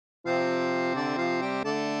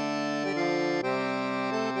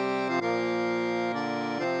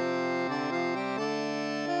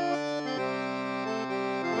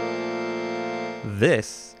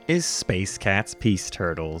This is Space Cats Peace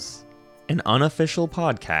Turtles, an unofficial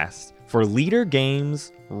podcast for Leader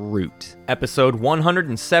Games Root. Episode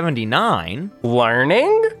 179,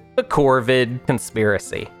 Learning the Corvid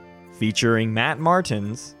Conspiracy. Featuring Matt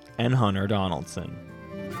Martins and Hunter Donaldson.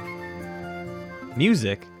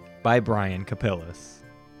 Music by Brian Capillis.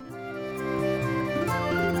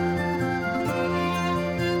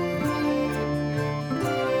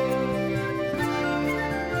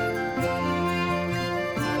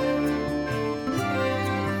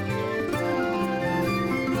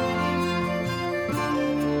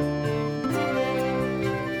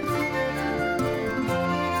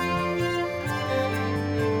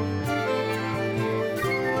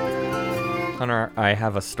 Hunter, I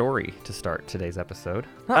have a story to start today's episode.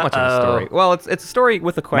 Not much of a story. Well, it's a story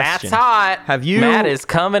with a question. Matt's hot. Matt is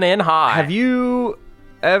coming in hot. Have you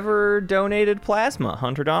ever donated plasma,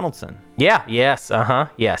 Hunter Donaldson? Yeah. Yes.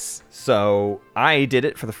 Yes. So I did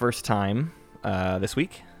it for the first time this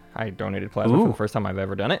week. I donated plasma for the first time I've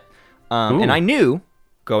ever done it. And I knew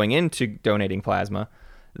going into donating plasma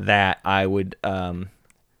that I would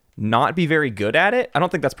not be very good at it. I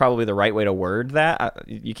don't think that's probably the right way to word that.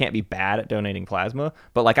 You can't be bad at donating plasma,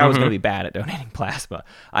 but like I was going to be bad at donating plasma.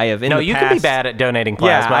 I have you can be bad at donating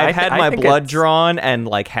plasma. Yeah, I've had my blood drawn and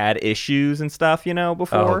like had issues and stuff, before.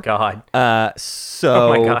 Oh God. So oh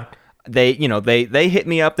my God. They hit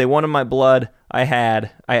me up. They wanted my blood. I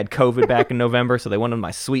had COVID back in November, so they wanted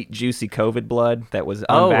my sweet, juicy COVID blood that was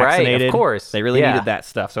unvaccinated. Right, of course. They really needed that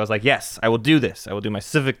stuff. So I was like, yes, I will do this. I will do my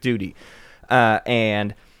civic duty.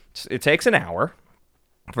 And it takes an hour,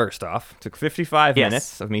 first off. It took 55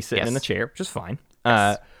 minutes of me sitting in the chair, which is fine.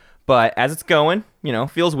 But as it's going,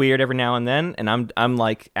 feels weird every now and then, and I'm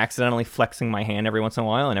like accidentally flexing my hand every once in a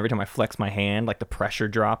while, and every time I flex my hand, like the pressure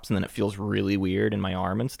drops, and then it feels really weird in my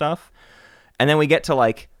arm and stuff. And then we get to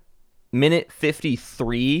like minute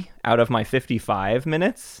 53 out of my 55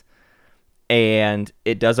 minutes, and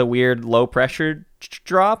it does a weird low pressure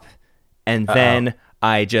drop, and then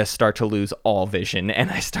I just start to lose all vision, and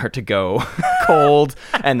I start to go cold,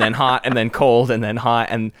 and then hot, and then cold, and then hot,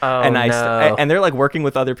 and they're like working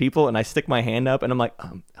with other people, and I stick my hand up, and I'm like,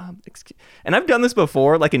 excuse. And I've done this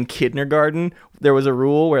before, like in kindergarten, there was a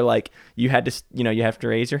rule where like you had to, you have to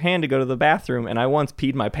raise your hand to go to the bathroom, and I once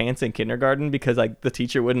peed my pants in kindergarten because like the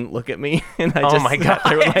teacher wouldn't look at me, and I just sat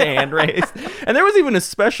there with my hand raised. And there was even a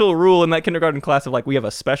special rule in that kindergarten class of like, we have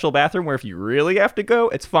a special bathroom where if you really have to go,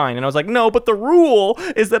 it's fine. And I was like, no, but the rule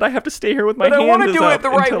is that I have to stay here with my hands up. But I want to do it the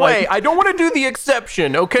right way. I don't want to do the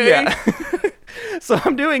exception, okay? Yeah. So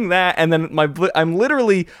I'm doing that, and then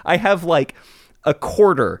I have like a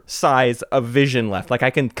quarter size of vision left. Like I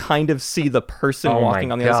can kind of see the person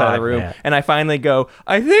walking on the other side of the room. Man. And I finally go,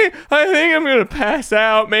 I think I'm going to pass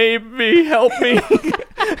out. Maybe help me.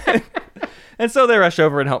 And so they rush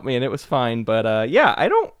over and help me, and it was fine. But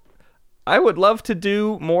I would love to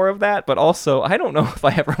do more of that, but also I don't know if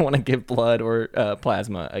I ever want to give blood or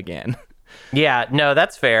plasma again. Yeah, no,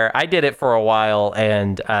 that's fair. I did it for a while,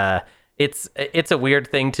 and it's a weird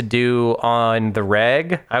thing to do on the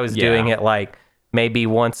reg. I was doing it like maybe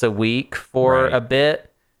once a week for a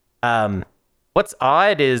bit. What's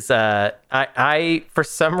odd is I for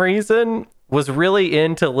some reason was really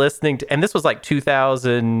into listening to, and this was like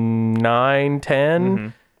 2009,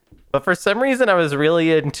 10. But for some reason, I was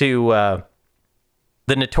really into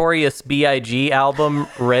the Notorious B.I.G. album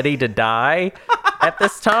 "Ready to Die" at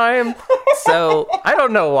this time. So I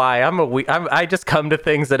don't know why. I just come to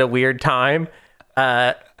things at a weird time,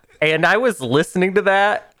 and I was listening to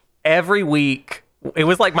that every week. It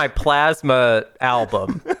was like my plasma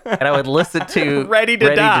album, and I would listen to Ready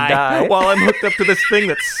to Die while I'm hooked up to this thing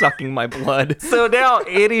that's sucking my blood. So now,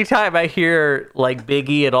 anytime I hear like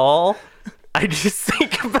Biggie at all, I just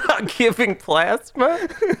think about giving plasma.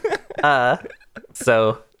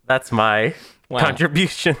 So that's my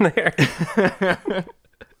contribution there.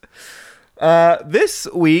 This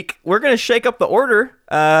week, we're going to shake up the order.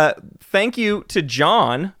 Thank you to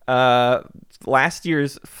John, last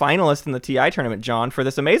year's finalist in the TI tournament, John, for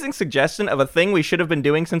this amazing suggestion of a thing we should have been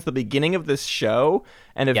doing since the beginning of this show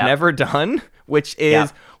and have never done, which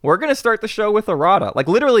is we're going to start the show with errata. Like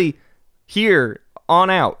literally here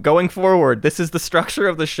on out, going forward, this is the structure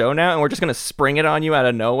of the show now, and we're just going to spring it on you out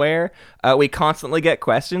of nowhere. We constantly get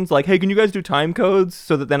questions like, hey, can you guys do time codes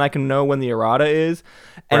so that then I can know when the errata is?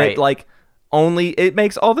 And it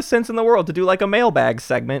makes all the sense in the world to do like a mailbag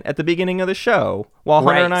segment at the beginning of the show while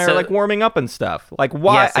Hunter and I are like warming up and stuff. Like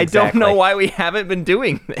why? Yes, exactly. I don't know why we haven't been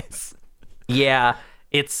doing this. Yeah,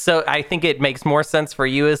 I think it makes more sense for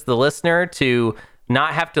you as the listener to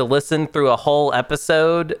not have to listen through a whole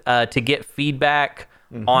episode to get feedback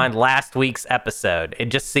on last week's episode. It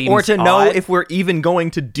just seems or to know odd. if we're even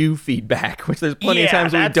going to do feedback, which there's plenty of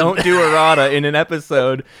times we don't do errata in an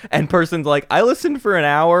episode, and person's like, I listened for an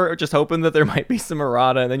hour just hoping that there might be some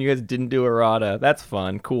errata, and then you guys didn't do errata. That's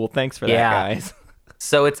fun. Cool. Thanks for that, guys.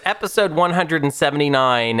 So it's episode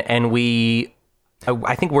 179, and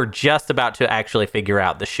I think we're just about to actually figure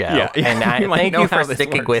out the show. Yeah. And thank you for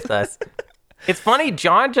sticking with us. It's funny,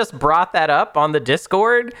 John just brought that up on the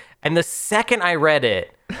Discord, and the second I read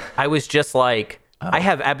it, I was just like, I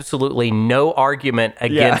have absolutely no argument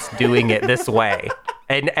against doing it this way.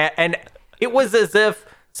 And it was as if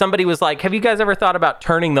somebody was like, have you guys ever thought about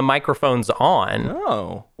turning the microphones on?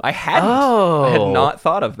 No, I hadn't. I had not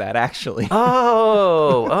thought of that, actually.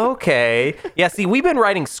 Oh, okay. Yeah, see, we've been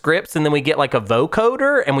writing scripts, and then we get like a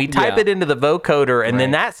vocoder, and we type it into the vocoder, and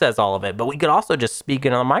then that says all of it. But we could also just speak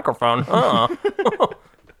into the microphone.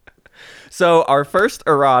 So our first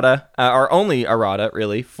errata, our only errata,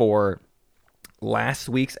 really, for last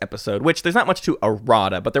week's episode, which there's not much to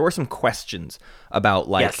errata, but there were some questions about,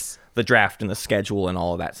 like, the draft and the schedule and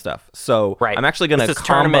all of that stuff. So I'm actually going to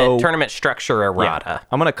combo... tournament structure errata. Yeah,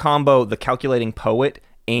 I'm going to combo the Calculating Poet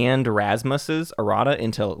and Rasmus's errata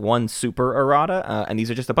into one super errata. And these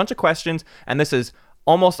are just a bunch of questions. And this is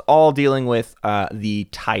almost all dealing with the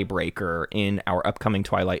tiebreaker in our upcoming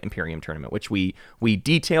Twilight Imperium tournament, which we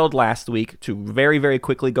detailed last week. To very, very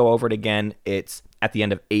quickly go over it again, it's at the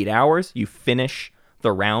end of 8 hours. You finish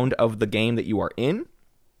the round of the game that you are in.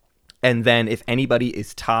 And then if anybody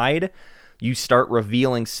is tied, you start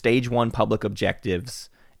revealing stage 1 public objectives,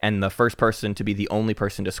 and the first person to be the only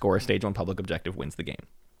person to score a stage 1 public objective wins the game.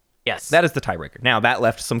 Yes. That is the tiebreaker. Now, that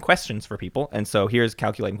left some questions for people, and so here's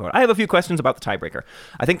Calculating Poet. I have a few questions about the tiebreaker.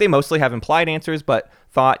 I think they mostly have implied answers, but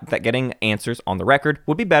thought that getting answers on the record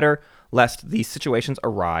would be better, lest these situations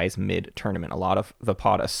arise mid-tournament. A lot of the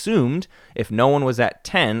pod assumed if no one was at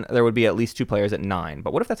 10, there would be at least 2 players at 9.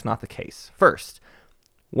 But what if that's not the case? First,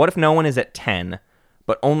 what if no one is at 10,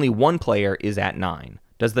 but only one player is at 9?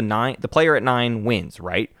 Does the player at 9 wins,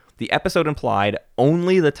 right? The episode implied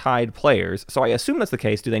only the tied players, so I assume that's the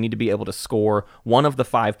case. Do they need to be able to score one of the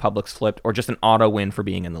 5 publics flipped, or just an auto win for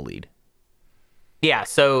being in the lead? Yeah,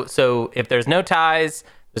 so if there's no ties,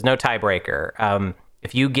 there's no tiebreaker.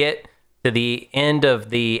 If you get to the end of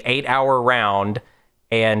the 8-hour round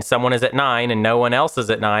and someone is at 9 and no one else is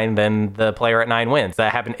at 9, then the player at 9 wins.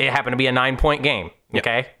 It happened to be a 9-point game.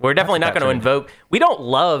 Okay, yep. We're definitely not going to invoke. We don't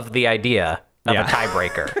love the idea of a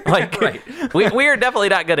tiebreaker. Like, we are definitely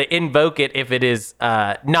not going to invoke it if it is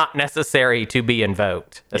not necessary to be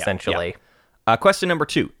invoked. Essentially. Yeah. Question number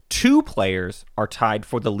 2: 2 players are tied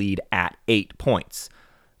for the lead at 8 points.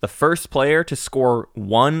 The first player to score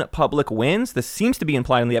 1 public wins. This seems to be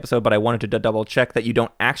implied in the episode, but I wanted to double check that you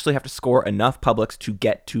don't actually have to score enough publics to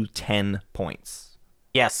get to 10 points.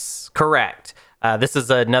 Yes, correct. This is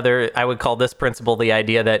another, I would call this principle the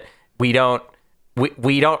idea that we don't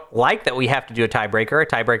like that we have to do a tiebreaker. A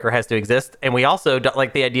tiebreaker has to exist. And we also don't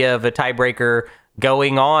like the idea of a tiebreaker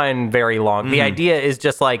going on very long. The idea is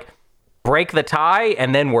just like break the tie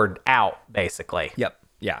and then we're out, basically. Yep.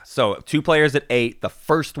 Yeah. So 2 players at 8, the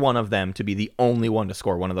first one of them to be the only one to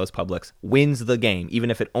score one of those publics wins the game, even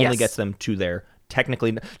if it only gets them to their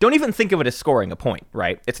technically, don't even think of it as scoring a point,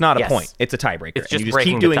 right? It's not a point. It's a tiebreaker. It's just you just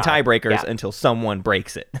keep doing tiebreakers until someone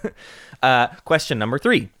breaks it. Question number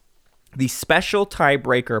 3. The special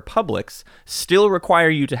tiebreaker publics still require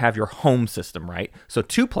you to have your home system, right? So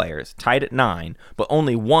 2 players tied at 9, but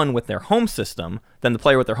only one with their home system, then the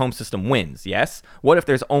player with their home system wins, yes? What if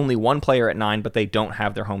there's only 1 player at 9, but they don't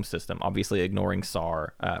have their home system? Obviously ignoring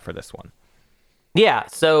SAR for this one. Yeah,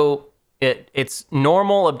 so it's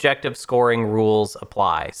normal objective scoring rules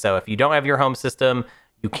apply. So if you don't have your home system,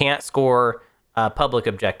 you can't score public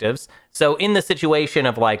objectives. So in the situation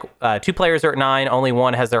of like 2 players are at 9, only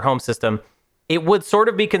one has their home system, it would sort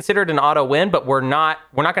of be considered an auto win, but we're not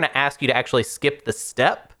going to ask you to actually skip the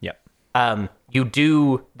step. Yep.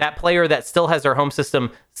 That player that still has their home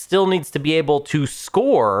system still needs to be able to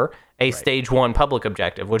score a stage 1 public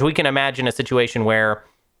objective, which we can imagine a situation where,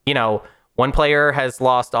 one player has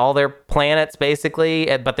lost all their planets, basically,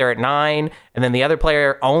 but they're at 9, and then the other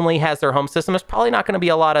player only has their home system. There's probably not going to be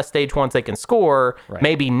a lot of stage 1s they can score,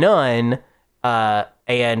 maybe none,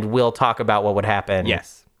 and we'll talk about what would happen.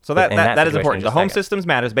 Yes. So that is important. The home systems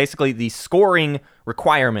matters. Basically, the scoring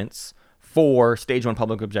requirements for stage 1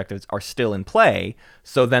 public objectives are still in play.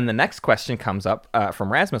 So then the next question comes up from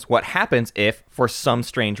Rasmus. What happens if, for some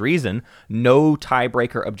strange reason, no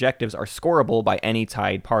tiebreaker objectives are scorable by any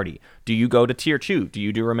tied party? Do you go to tier 2? Do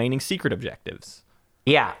you do remaining secret objectives?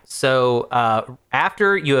 Yeah. So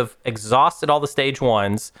after you have exhausted all the stage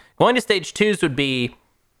 1s, going to stage 2s would be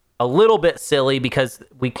a little bit silly because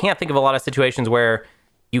we can't think of a lot of situations where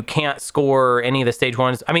you can't score any of the stage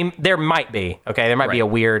ones. I mean, there might be, okay? There might be a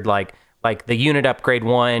weird, like the unit upgrade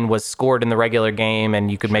 1 was scored in the regular game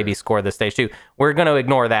and you could maybe score the stage 2. We're going to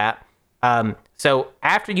ignore that. So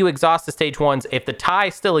after you exhaust the stage 1s, if the tie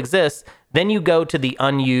still exists, then you go to the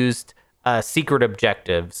unused secret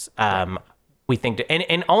objectives. We think,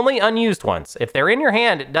 and only unused ones. If they're in your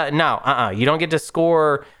hand, you don't get to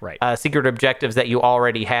score secret objectives that you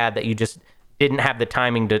already had that you just didn't have the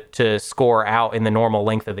timing to score out in the normal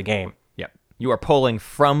length of the game. Yep. You are pulling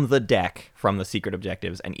from the deck from the secret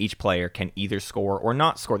objectives, and each player can either score or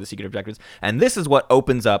not score the secret objectives. And this is what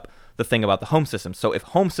opens up the thing about the home system. So if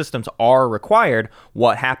home systems are required,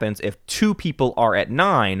 what happens if 2 people are at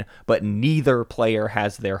 9, but neither player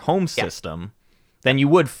has their home system? Then you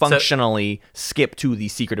would functionally skip to the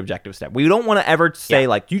secret objective step. We don't want to ever say,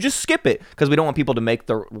 you just skip it, because we don't want people to make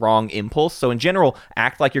the wrong impulse. So in general,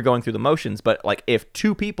 act like you're going through the motions. But if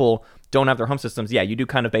 2 people don't have their home systems, you do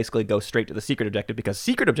kind of basically go straight to the secret objective, because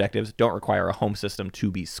secret objectives don't require a home system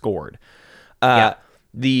to be scored.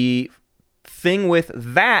 The thing with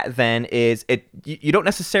that, then, is you don't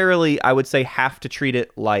necessarily, I would say, have to treat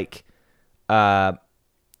it like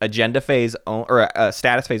agenda phase or a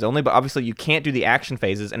status phase only, but obviously you can't do the action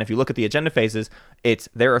phases. And if you look at the agenda phases,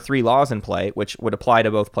 there are 3 laws in play, which would apply to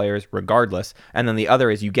both players regardless. And then the other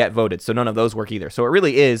is you get voted, so none of those work either. So it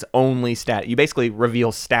really is only you basically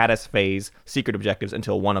reveal status phase secret objectives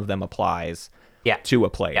until one of them applies to a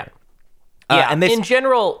player. And in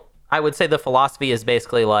general, I would say the philosophy is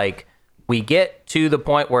basically we get to the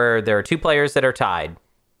point where there are 2 players that are tied.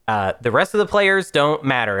 The rest of the players don't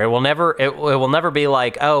matter. It will never be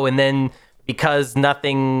and then because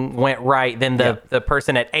nothing went right, then the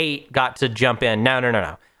person at 8 got to jump in.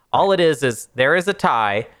 No. All it is there is a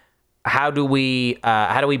tie. How do we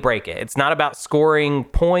break it? It's not about scoring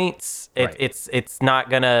points. It's not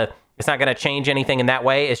gonna change anything in that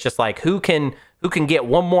way. It's just who can get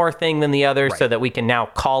one more thing than the other, so that we can now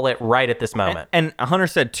call it right at this moment. And Hunter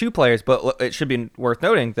said 2 players, but it should be worth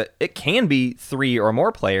noting that it can be 3 or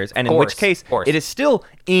more players, and in which case it is still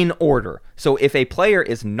in order. So if a player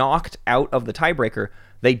is knocked out of the tiebreaker,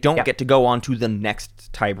 they don't get to go on to the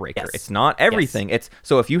next tiebreaker. Yes. It's not everything.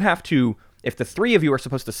 So if the 3 of you are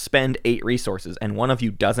supposed to spend 8 resources and one of you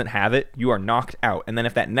doesn't have it, you are knocked out. And then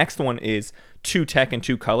if that next one is 2 tech and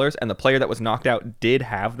 2 colors, and the player that was knocked out did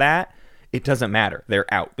have that, it doesn't matter. They're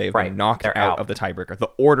out. They've been knocked out of the tiebreaker. The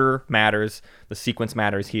order matters. The sequence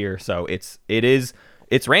matters here. So it's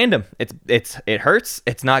random. It hurts.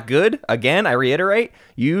 It's not good. Again, I reiterate,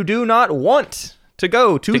 you do not want to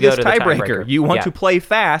go to this tiebreaker. You want to play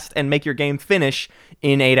fast and make your game finish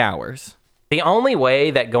in 8 hours. The only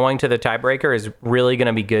way that going to the tiebreaker is really going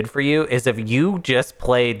to be good for you is if you just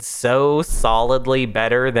played so solidly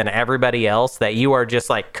better than everybody else that you are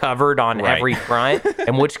just covered on every front,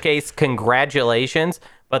 in which case, congratulations.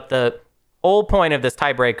 But the whole point of this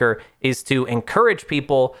tiebreaker is to encourage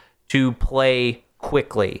people to play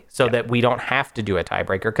quickly so that we don't have to do a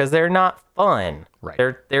tiebreaker, because they're not fun. Right.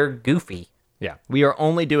 They're goofy. Yeah. We are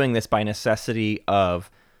only doing this by necessity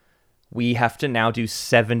of we have to now do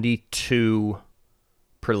 72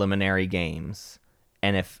 preliminary games.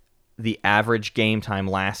 And if the average game time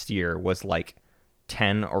last year was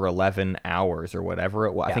 10 or 11 hours or whatever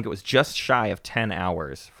it was, I think it was just shy of 10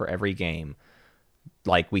 hours for every game.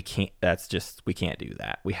 We can't do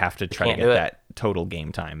that. We have to try to get that total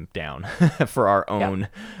game time down for our own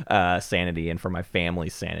sanity, and for my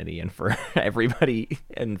family's sanity, and for everybody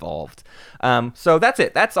involved. So that's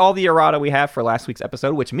it. That's all the errata we have for last week's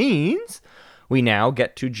episode, which means we now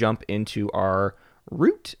get to jump into our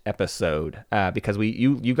Root episode, because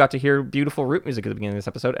you got to hear beautiful Root music at the beginning of this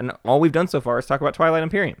episode, and all we've done so far is talk about Twilight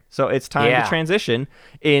Imperium. So it's time to transition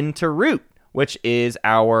into Root, which is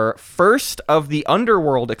our first of the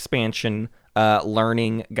Underworld expansion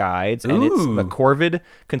learning guides, and it's the Corvid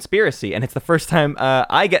Conspiracy, and it's the first time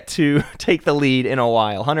I get to take the lead in a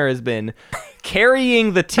while. Hunter has been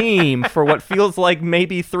carrying the team for what feels like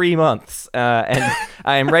maybe 3 months, and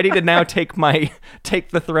I am ready to now take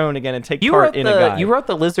the throne again and take part in a guide. You wrote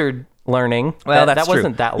the Lizard learning. Well, that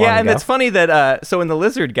wasn't that long ago. Yeah, and it's funny that so in the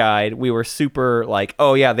Lizard guide we were super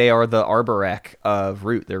oh yeah, they are the Arborec of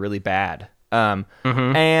Root. They're really bad.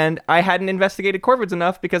 And I hadn't investigated Corvids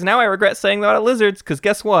enough, because now I regret saying that about lizards, because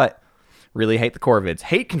guess what? Really hate the Corvids.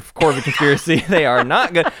 Hate Corvid Conspiracy. They are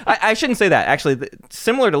not good. I shouldn't say that. Actually,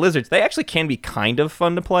 similar to lizards, they actually can be kind of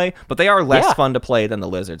fun to play, but they are less fun to play than the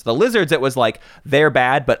lizards. The lizards, it was they're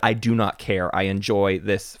bad, but I do not care. I enjoy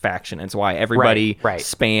this faction. It's why everybody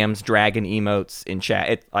spams dragon emotes in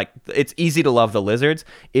chat. It's easy to love the lizards.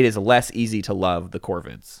 It is less easy to love the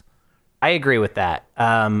Corvids. I agree with that.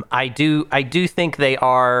 I do think they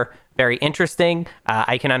are very interesting.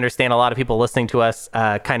 I can understand a lot of people listening to us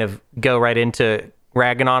kind of go right into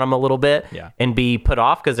ragging on them a little bit and be put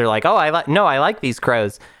off because they're like, oh, I like these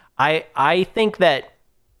crows. I think that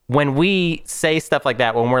when we say stuff like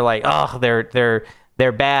that, when we're like, oh,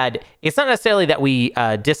 they're bad, it's not necessarily that we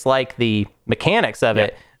dislike the mechanics of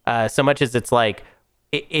it so much as it's like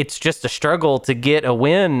it's just a struggle to get a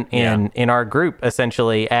win in our group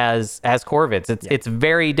essentially as Corvids. It's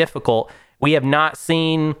very difficult. We have not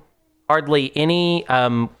seen hardly any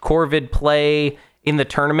Corvid play in the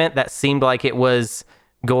tournament that seemed like it was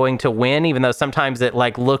going to win, even though sometimes it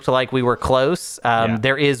like looked like we were close.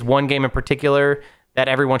 There is one game in particular that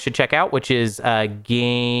everyone should check out, which is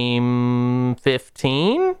Game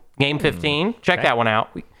 15. Check that one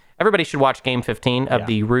out. Everybody should watch Game 15 of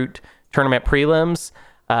the Root Tournament prelims.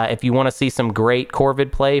 If you want to see some great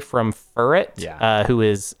Corvid play from Furret, who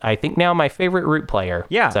is, I think, now my favorite Root player.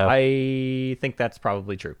 Yeah, so. I think that's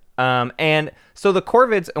probably true. And so the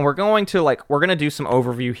Corvids, and we're going to do some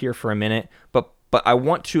overview here for a minute, but I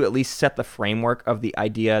want to at least set the framework of the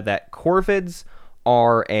idea that Corvids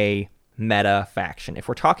are a meta faction. If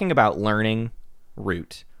we're talking about learning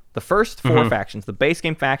Root, the first four factions, the base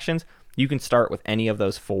game factions, you can start with any of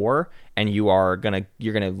those four, and you're gonna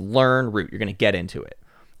learn Root. You're gonna get into it.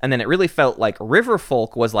 And then it really felt like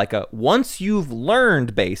Riverfolk was like once you've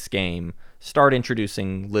learned base game, start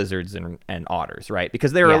introducing lizards and otters, right?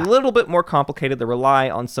 Because they're a little bit more complicated. They rely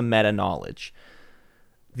on some meta knowledge.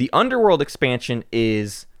 The Underworld expansion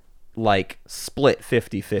is like split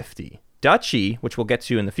 50-50. Duchy, which we'll get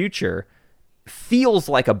to in the future, feels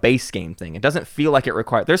like a base game thing. It doesn't feel like it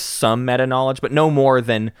requires... There's some meta knowledge, but no more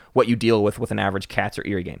than what you deal with an average Cats or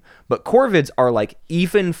Eerie game. But Corvids are like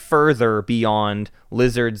even further beyond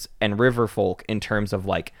Lizards and Riverfolk in terms of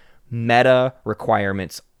like meta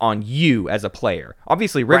requirements on you as a player.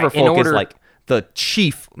 Obviously, Riverfolk is like the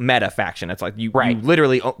chief meta faction. It's like you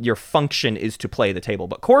literally, your function is to play the table.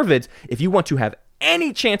 But Corvids, if you want to have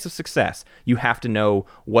any chance of success, you have to know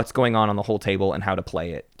what's going on the whole table and how to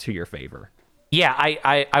play it to your favor. Yeah,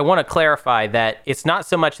 I want to clarify that it's not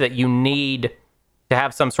so much that you need to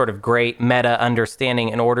have some sort of great meta understanding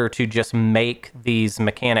in order to just make these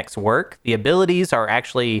mechanics work. The abilities are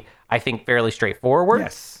actually, I think, fairly straightforward.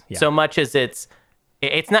 Yes. Yeah. So much as it's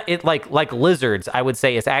not like Lizards, I would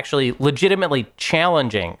say, is actually legitimately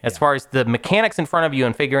challenging as far as the mechanics in front of you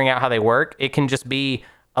and figuring out how they work. It can just be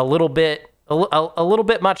a little bit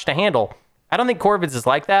much to handle. I don't think Corvids is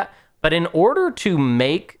like that, but in order to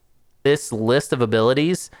make this list of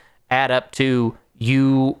abilities add up to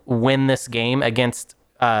you win this game against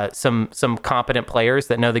some competent players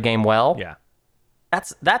that know the game well. Yeah,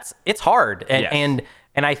 that's it's hard, and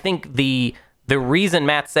I think the reason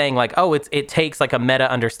Matt's saying like, oh, it takes like a meta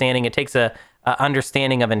understanding, it takes a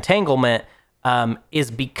understanding of entanglement, is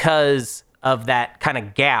because of that kind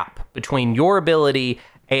of gap between your ability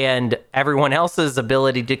and everyone else's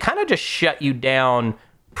ability to kind of just shut you down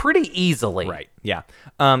pretty easily. Right. Yeah.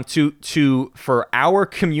 For our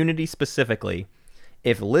community specifically,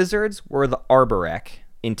 if Lizards were the Arborec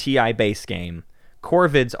in TI base game,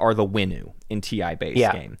 Corvids are the Winnu in TI base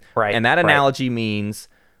game. Right. And that analogy means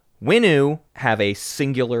Winnu have a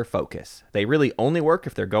singular focus. They really only work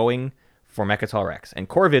if they're going for Mechatol Rex. And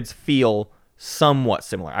Corvids feel somewhat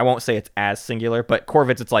similar. I won't say it's as singular, but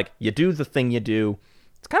Corvids, it's like you do the thing you do.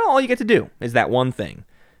 It's kind of all you get to do is that one thing.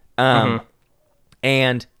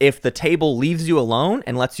 And if the table leaves you alone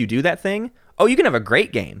and lets you do that thing, you can have a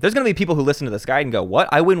great game. There's going to be people who listen to this guide and go, what?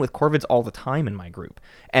 I win with Corvids all the time in my group.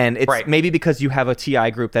 And it's maybe because you have a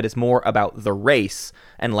TI group that is more about the race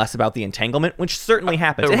and less about the entanglement, which certainly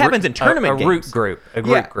happens. It happens in tournament games. A root group.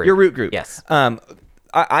 Your root group. Yes.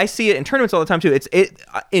 I see it in tournaments all the time too.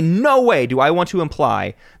 In no way do I want to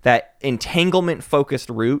imply that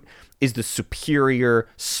entanglement-focused root is the superior,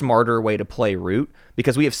 smarter way to play Root,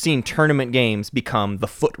 because we have seen tournament games become the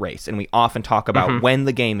foot race, and we often talk about when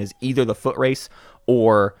the game is either the foot race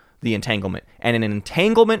or the entanglement. And in an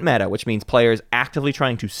entanglement meta, which means players actively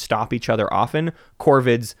trying to stop each other often,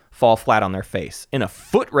 Corvids fall flat on their face. In a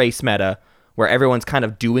foot race meta, where everyone's kind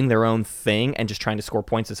of doing their own thing and just trying to score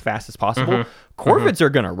points as fast as possible, Corvids are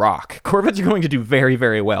going to rock. Corvids are going to do very,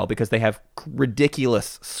 very well because they have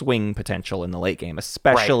ridiculous swing potential in the late game,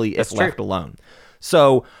 especially if left alone.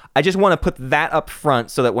 So I just want to put that up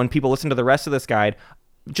front so that when people listen to the rest of this guide,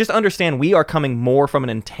 just understand we are coming more from an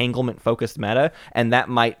entanglement-focused meta, and that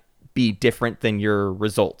might be different than your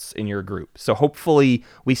results in your group. So hopefully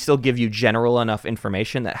we still give you general enough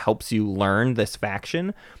information that helps you learn this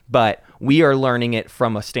faction, but we are learning it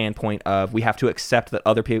from a standpoint of we have to accept that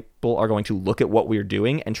other people are going to look at what we're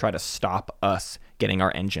doing and try to stop us getting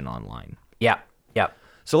our engine online. Yeah.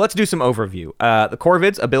 So let's do some overview. The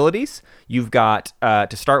Corvids abilities, you've got,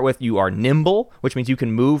 to start with, you are nimble, which means you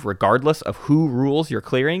can move regardless of who rules your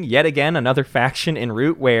clearing. Yet again, another faction in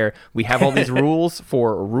Root where we have all these rules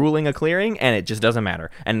for ruling a clearing, and it just doesn't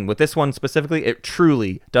matter. And with this one specifically, it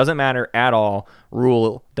truly doesn't matter at all.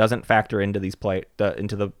 Rule doesn't factor into these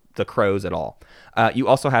into the crows at all. You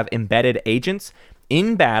also have embedded agents.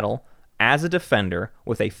 In battle, as a defender,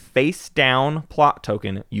 with a face-down plot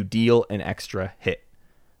token, you deal an extra hit.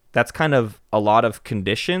 That's kind of a lot of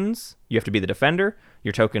conditions. You have to be the defender.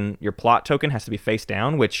 Your plot token has to be face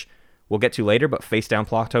down, which we'll get to later, but face down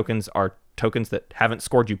plot tokens are tokens that haven't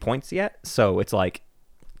scored you points yet. So it's like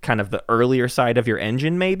kind of the earlier side of your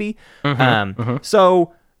engine, maybe.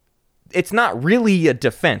 So it's not really a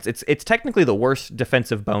defense. It's technically the worst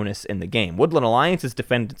defensive bonus in the game. Woodland Alliance's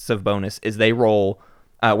defensive bonus is they roll...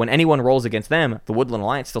 when anyone rolls against them, the Woodland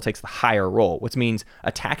Alliance still takes the higher roll, which means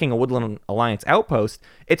attacking a Woodland Alliance outpost,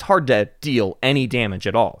 it's hard to deal any damage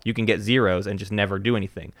at all. You can get zeros and just never do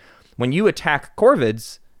anything. When you attack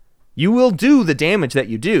Corvids, you will do the damage that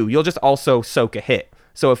you do. You'll just also soak a hit.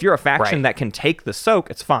 So if you're a faction that can take the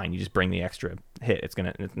soak, it's fine. You just bring the extra hit.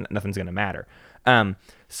 Nothing's gonna matter.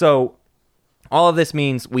 So all of this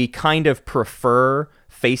means we kind of prefer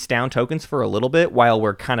face down tokens for a little bit while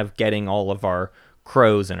we're kind of getting all of our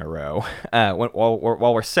crows in a row.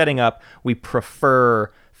 While we're setting up, we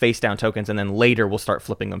prefer face down tokens, and then later we'll start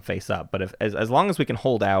flipping them face up. But as long as we can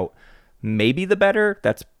hold out, maybe the better.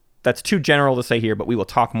 That's too general to say here, but we will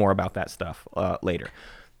talk more about that stuff later.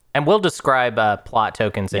 And we'll describe plot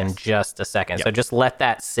tokens in just a second. Yep. So just let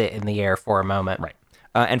that sit in the air for a moment. Right.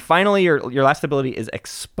 And finally, your last ability is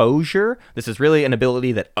Exposure. This is really an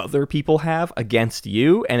ability that other people have against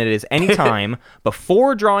you, and it is anytime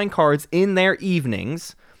before drawing cards in their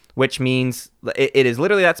evenings, which means it is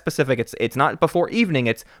literally that specific. It's not before evening,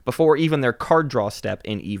 it's before even their card draw step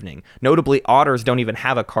in evening. Notably, otters don't even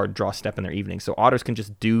have a card draw step in their evening, so otters can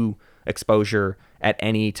just do Exposure at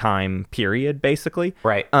any time period, basically.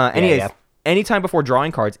 Right. Anytime before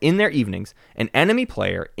drawing cards in their evenings, an enemy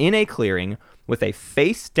player in a clearing with a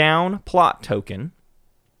face-down plot token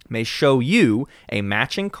may show you a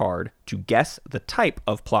matching card to guess the type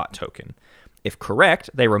of plot token. If correct,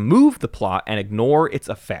 they remove the plot and ignore its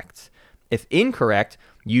effects. If incorrect,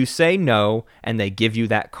 you say no, and they give you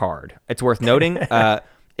that card. It's worth noting,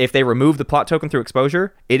 if they remove the plot token through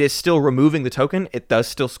Exposure, it is still removing the token. It does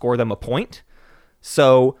still score them a point.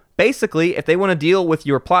 So basically, if they want to deal with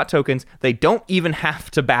your plot tokens, they don't even have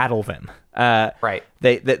to battle them. Right.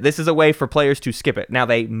 This is a way for players to skip it. Now,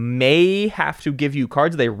 they may have to give you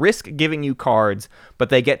cards. They risk giving you cards, but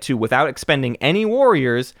they get to, without expending any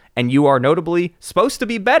warriors, and you are notably supposed to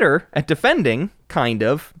be better at defending, kind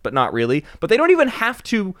of, but not really. But they don't even have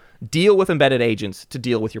to deal with embedded agents to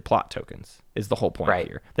deal with your plot tokens, is the whole point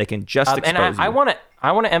here. They can just expose and you.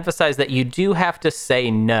 I want to emphasize that you do have to say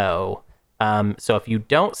no. So if you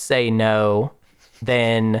don't say no,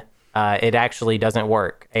 then it actually doesn't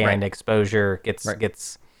work, and Exposure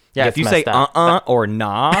gets if you say or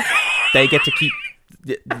nah, they get to keep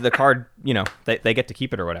the card. You know, they get to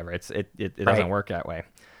keep it or whatever. It doesn't work that way.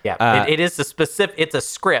 Yeah, it is a specific. It's a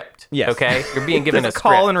script. Yes. Okay, you're being given a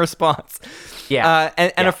call and response. Yeah,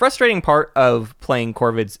 and a frustrating part of playing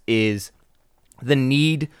Corvids is the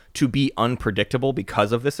need to be unpredictable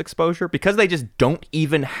because of this Exposure, because they just don't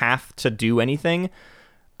even have to do anything.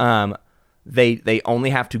 They only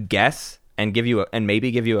have to guess and maybe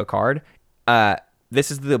give you a card. This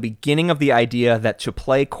is the beginning of the idea that to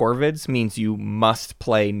play Corvids means you must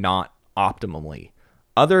play not optimally.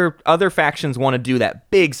 Other factions want to do that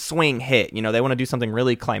big swing hit. You know, they want to do something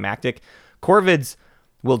really climactic. Corvids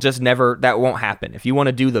will just never. That won't happen. If you want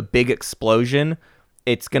to do the big explosion,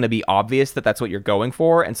 it's going to be obvious that that's what you're going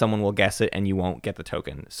for, and someone will guess it, and you won't get the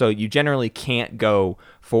token. So you generally can't go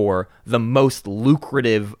for the most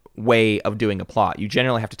lucrative way of doing a plot. You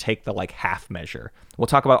generally have to take the half measure. We'll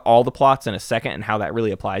talk about all the plots in a second and how that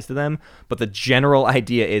really applies to them, but the general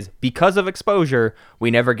idea is because of Exposure, we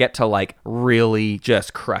never get to really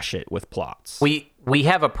just crush it with plots. We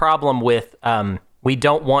have a problem with we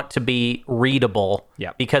don't want to be readable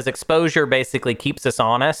because Exposure basically keeps us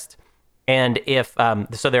honest. And if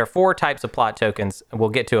so there are 4 types of plot tokens, we'll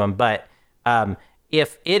get to them, but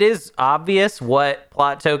if it is obvious what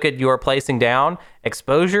plot token you are placing down,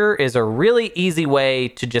 Exposure is a really easy way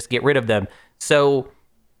to just get rid of them. So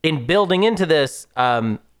in building into this,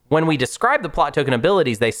 when we describe the plot token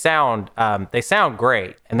abilities, they sound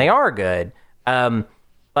great, and they are good.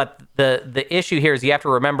 But the issue here is you have to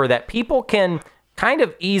remember that people can kind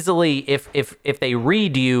of easily, if they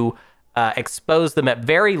read you, expose them at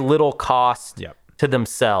very little cost to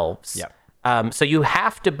themselves. So you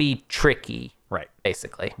have to be tricky, right?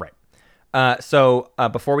 Basically, right. So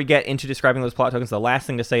before we get into describing those plot tokens, the last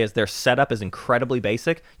thing to say is their setup is incredibly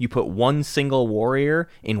basic. You put one single warrior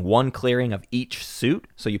in one clearing of each suit.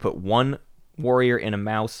 So you put one warrior in a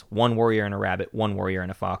mouse, one warrior in a rabbit, one warrior in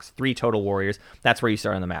a fox, 3 total warriors. That's where you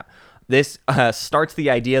start on the map. This starts the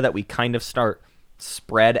idea that we kind of start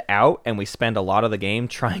spread out, and we spend a lot of the game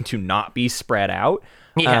trying to not be spread out.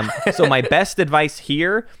 So my best advice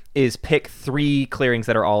here is pick 3 clearings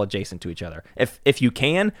that are all adjacent to each other. If you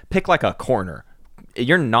can, pick like a corner.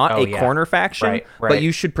 You're not a corner faction, right. But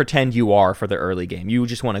you should pretend you are for the early game. You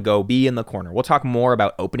just want to go be in the corner. We'll talk more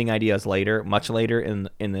about opening ideas later, much later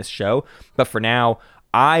in this show. But for now,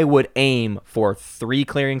 I would aim for 3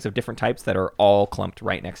 clearings of different types that are all clumped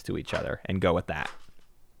right next to each other and go with that.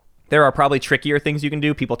 There are probably trickier things you can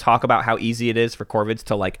do. People talk about how easy it is for Corvids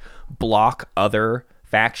to like block other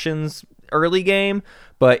factions early game,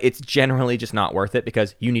 but it's generally just not worth it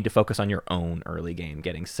because you need to focus on your own early game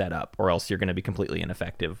getting set up, or else you're going to be completely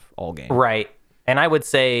ineffective all game. Right. And I would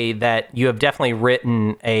say that you have definitely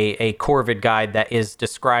written a Corvid guide that is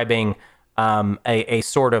describing a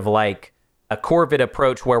sort of like a Corvid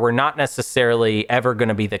approach where we're not necessarily ever going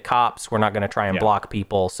to be the cops. We're not going to try and block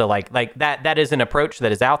people. So like that is an approach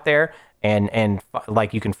that is out there, and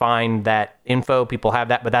like you can find that info. People have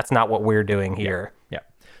that, but that's not what we're doing here. Yeah.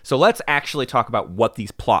 So let's actually talk about what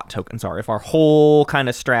these plot tokens are. If our whole kind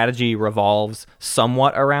of strategy revolves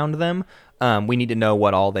somewhat around them, we need to know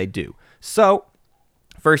what all they do. So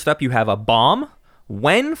first up, you have a bomb.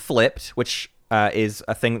 When flipped, which is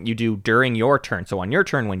a thing that you do during your turn. So on your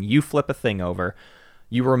turn, when you flip a thing over,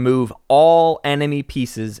 you remove all enemy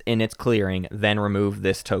pieces in its clearing, then remove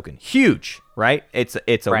this token. Huge, right? It's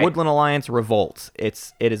a right. Woodland Alliance revolt.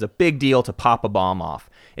 It is a big deal to pop a bomb off.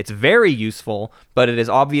 It's very useful, but it is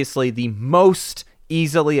obviously the most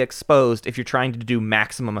easily exposed if you're trying to do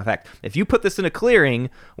maximum effect. If you put this in a clearing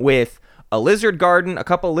with a lizard garden, a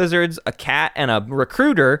couple lizards, a cat, and a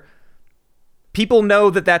recruiter, people know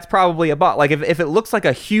that that's probably a bot. Like, if it looks like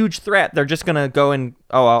a huge threat, they're just going to go and,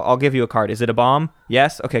 I'll give you a card. Is it a bomb?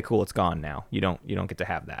 Yes? Okay, cool. It's gone now. You don't get to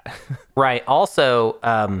have that. Right. Also,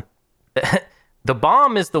 the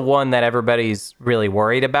bomb is the one that everybody's really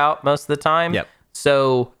worried about most of the time. Yep.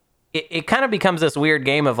 So it kind of becomes this weird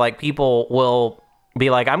game of, like, people will be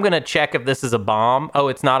like, I'm going to check if this is a bomb. Oh,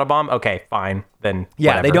 it's not a bomb? Okay, fine. Then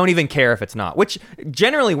yeah, whatever. They don't even care if it's not, which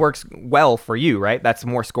generally works well for you, right? That's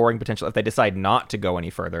more scoring potential if they decide not to go any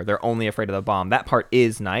further. They're only afraid of the bomb. That part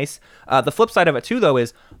is nice. The flip side of it, too, though,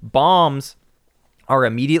 is bombs are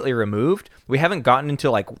immediately removed. We haven't gotten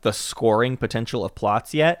into, like, the scoring potential of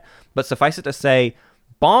plots yet, but suffice it to say,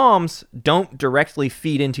 bombs don't directly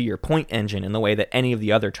feed into your point engine in the way that any of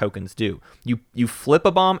the other tokens do. You flip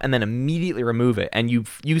a bomb and then immediately remove it, and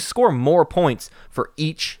you score more points for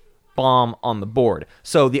each bomb on the board.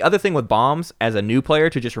 So the other thing with bombs, as a new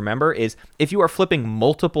player to just remember, is if you are flipping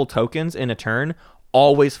multiple tokens in a turn,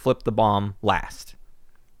 always flip the bomb last.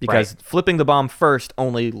 Because flipping the bomb first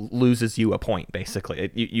only loses you a point, basically.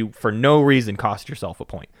 You for no reason cost yourself a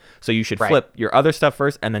point. So you should flip your other stuff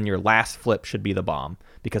first, and then your last flip should be the bomb,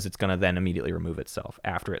 because it's going to then immediately remove itself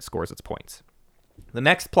after it scores its points. The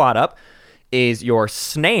next plot up is your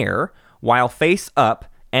snare. While face up,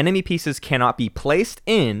 enemy pieces cannot be placed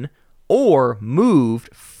in or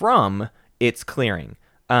moved from its clearing.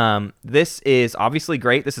 This is obviously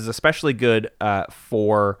great. This is especially good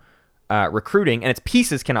for recruiting, and its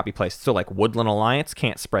pieces cannot be placed. So like Woodland Alliance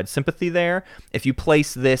can't spread sympathy there. If you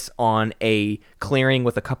place this on a clearing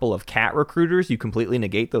with a couple of cat recruiters, you completely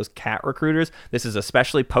negate those cat recruiters. This is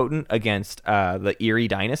especially potent against the Eerie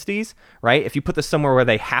dynasties, right? If you put this somewhere where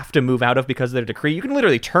they have to move out of because of their decree, you can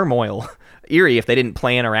literally turmoil Eerie if they didn't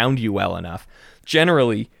plan around you well enough.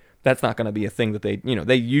 Generally, that's not going to be a thing that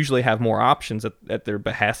they usually have more options at their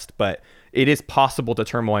behest, but it is possible to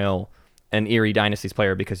turmoil an Eerie Dynasties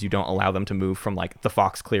player because you don't allow them to move from like the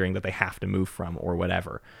Fox clearing that they have to move from or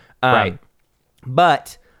whatever. Right.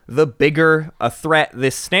 But the bigger a threat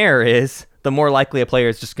this snare is, the more likely a player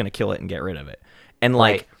is just going to kill it and get rid of it. And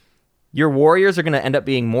like your warriors are going to end up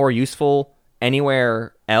being more useful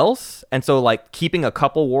anywhere else. And so like keeping a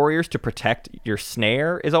couple warriors to protect your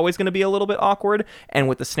snare is always going to be a little bit awkward. And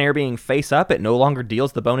with the snare being face up, it no longer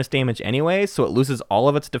deals the bonus damage anyways, so it loses all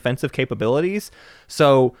of its defensive capabilities.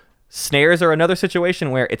 So snares are another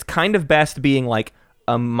situation where it's kind of best being like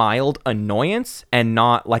a mild annoyance and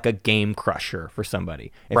not like a game crusher for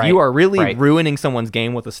somebody. If you are really ruining someone's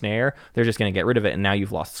game with a snare, they're just going to get rid of it, and now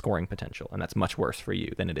you've lost scoring potential, and that's much worse for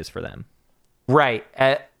you than it is for them. Right.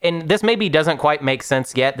 And this maybe doesn't quite make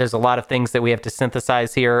sense yet. There's a lot of things that we have to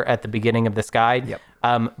synthesize here at the beginning of this guide. Yep.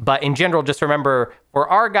 But in general, just remember, for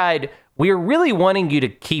our guide, we're really wanting you to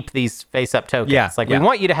keep these face-up tokens. We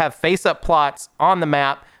want you to have face-up plots on the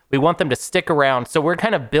map. We want them to stick around. So we're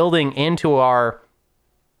kind of building into our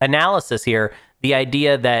analysis here the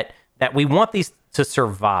idea that we want these to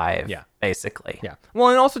survive, basically. Yeah. Well,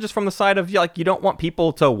 and also just from the side of, you don't want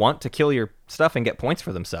people to want to kill your stuff and get points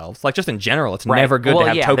for themselves. Like, just in general, it's never good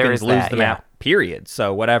to have tokens lose the map, period.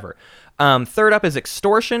 So whatever. Third up is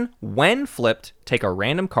Extortion. When flipped, take a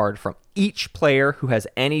random card from each player who has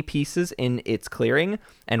any pieces in its clearing,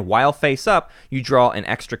 and while face up, you draw an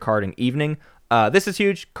extra card in Evening. This is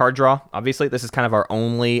huge. Card draw, obviously. This is kind of our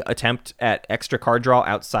only attempt at extra card draw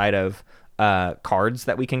outside of cards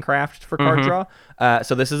that we can craft for card draw.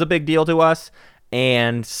 So this is a big deal to us.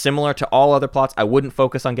 And similar to all other plots, I wouldn't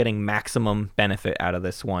focus on getting maximum benefit out of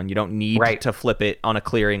this one. You don't need to flip it on a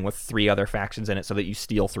clearing with 3 other factions in it so that you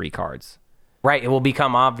steal 3 cards. Right, it will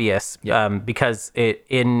become obvious because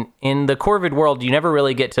in the Corvid world, you never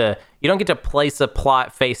really you don't get to place a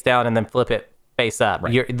plot face down and then flip it face up.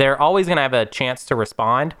 Right. They're always going to have a chance to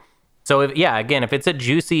respond. So if it's a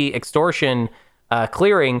juicy Extortion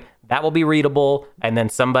clearing, that will be readable, and then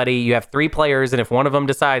you have 3 players, and if one of them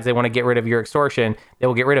decides they want to get rid of your Extortion, they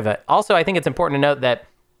will get rid of it. Also, I think it's important to note that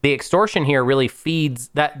the Extortion here really feeds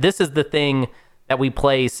that. This is the thing that we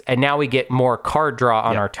place, and now we get more card draw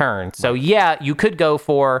on our turn. So you could go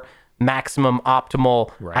for maximum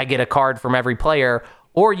optimal, I get a card from every player,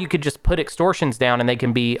 or you could just put Extortions down, and they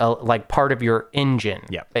can be like part of your engine.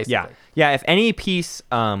 Basically. If any piece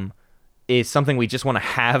is something we just want to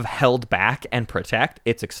have held back and protect,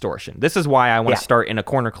 it's Extortion. This is why I want to start in a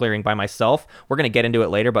corner clearing by myself. We're going to get into it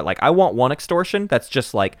later, but I want one Extortion that's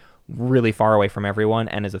just really far away from everyone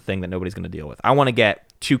and is a thing that nobody's going to deal with. I want to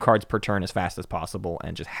get 2 cards per turn as fast as possible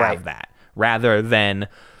and just have that rather than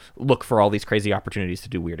look for all these crazy opportunities to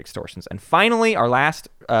do weird Extortions. And finally, our last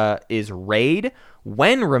is Raid.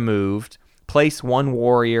 When removed, place 1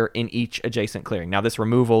 warrior in each adjacent clearing. Now, this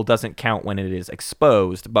removal doesn't count when it is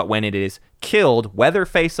exposed, but when it is killed, whether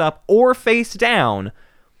face up or face down,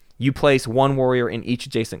 you place 1 warrior in each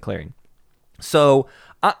adjacent clearing. So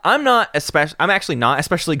I'm actually not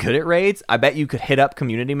especially good at raids. I bet you could hit up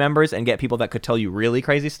community members and get people that could tell you really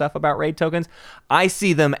crazy stuff about raid tokens. I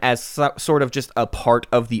see them as sort of just a part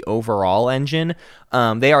of the overall engine.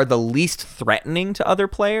 They are the least threatening to other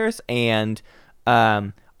players, and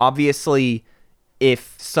obviously,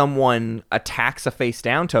 if someone attacks a face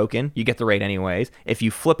down token, you get the raid anyways. If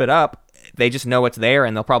you flip it up, they just know it's there,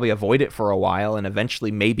 and they'll probably avoid it for a while, and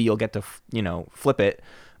eventually maybe you'll get to flip it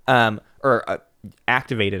or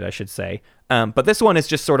activate it, I should say. But this one is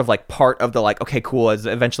just sort of part of the okay, cool, as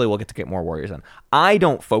eventually we'll get to get more warriors in. I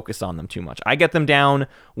don't focus on them too much. I get them down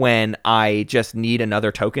when I just need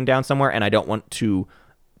another token down somewhere, and I don't want to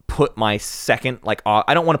put my second,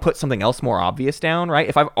 I don't want to put something else more obvious down, right?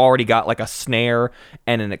 If I've already got a snare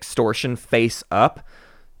and an Extortion face up,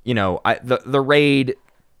 the raid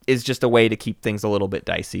is just a way to keep things a little bit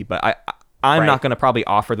dicey, but I'm not going to probably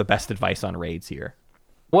offer the best advice on raids here.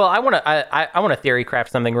 Well, I want to theory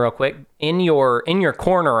craft something real quick in your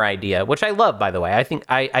corner idea, which I love, by the way.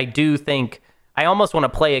 I do think I almost want to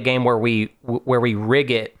play a game where we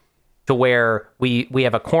rig it to where we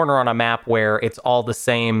have a corner on a map where it's all the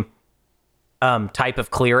same type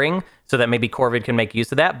of clearing, so that maybe Corvid can make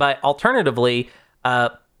use of that. But alternatively,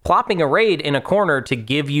 plopping a raid in a corner to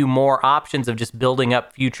give you more options of just building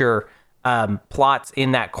up future plots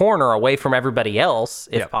in that corner away from everybody else,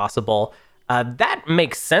 if possible. That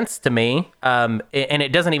makes sense to me, and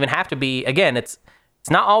it doesn't even have to be. Again, it's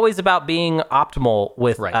not always about being optimal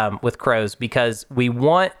with crows, because we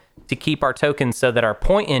want to keep our tokens so that our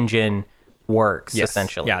point engine works,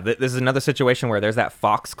 essentially. Yeah, this is another situation where there's that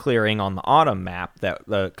fox clearing on the autumn map that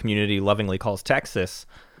the community lovingly calls Texas,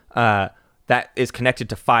 that is connected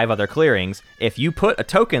to 5 other clearings. If you put a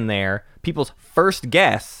token there, people's first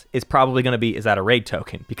guess is probably going to be, is that a raid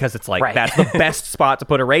token? Because it's that's the best spot to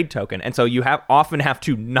put a raid token. And so you often have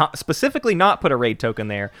to not put a raid token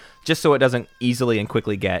there, just so it doesn't easily and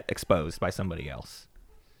quickly get exposed by somebody else.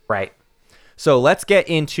 Right. So let's get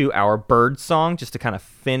into our bird song just to kind of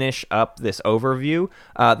finish up this overview.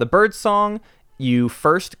 The bird song, you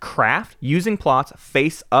first craft using plots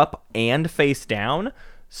face up and face down.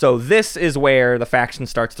 So this is where the faction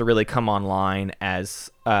starts to really come online as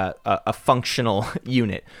a functional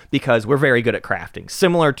unit, because we're very good at crafting.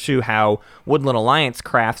 Similar to how Woodland Alliance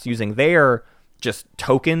crafts using their just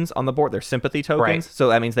tokens on the board, their sympathy tokens. Right. So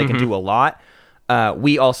that means they can do a lot.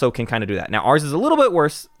 We also can kind of do that. Now, ours is a little bit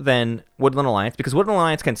worse than Woodland Alliance, because Woodland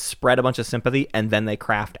Alliance can spread a bunch of sympathy and then they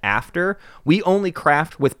craft after. We only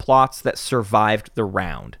craft with plots that survived the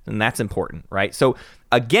round, and that's important, right? So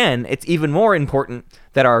again, it's even more important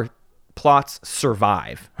that our plots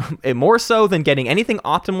survive. More so than getting anything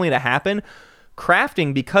optimally to happen.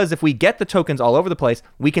 Crafting, because if we get the tokens all over the place,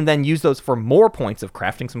 we can then use those for more points of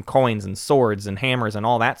crafting some coins and swords and hammers and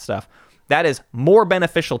all that stuff. That is more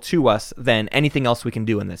beneficial to us than anything else we can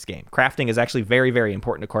do in this game. Crafting is actually very, very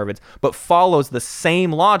important to Corvids, but follows the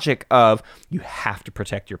same logic of you have to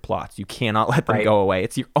protect your plots. You cannot let them go away.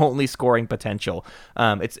 It's your only scoring potential.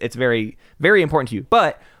 It's very, very important to you.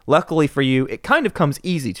 But luckily for you, it kind of comes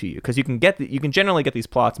easy to you, because you can generally get these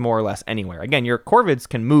plots more or less anywhere. Again, your Corvids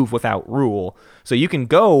can move without rule, so you can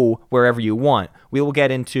go wherever you want. We will get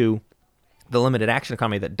into the limited action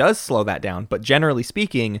economy that does slow that down, but generally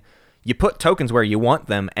speaking, you put tokens where you want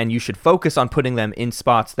them, and you should focus on putting them in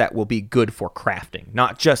spots that will be good for crafting,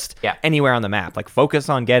 not just anywhere on the map. Like, focus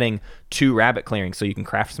on getting 2 rabbit clearings so you can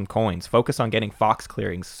craft some coins. Focus on getting fox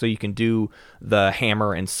clearings so you can do the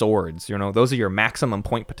hammer and swords. Those are your maximum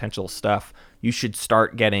point potential stuff. You should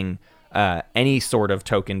start getting any sort of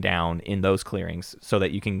token down in those clearings so that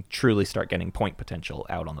you can truly start getting point potential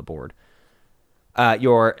out on the board.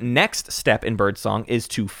 Your next step in Birdsong is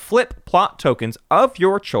to flip plot tokens of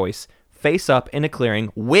your choice face up in a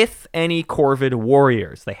clearing with any Corvid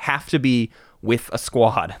warriors. They have to be with a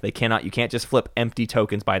squad. You can't just flip empty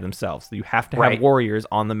tokens by themselves. You have to have warriors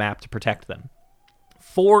on the map to protect them.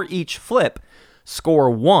 For each flip,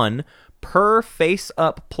 score 1 per face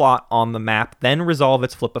up plot on the map, then resolve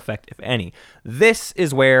its flip effect, if any. This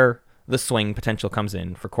is where the swing potential comes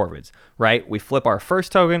in for Corvids, right? We flip our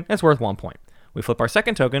first token, it's worth 1 point. We flip our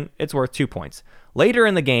second token, it's worth 2 points. Later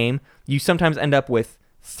in the game, you sometimes end up with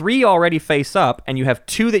 3 already face up, and you have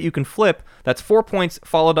 2 that you can flip. That's 4 points,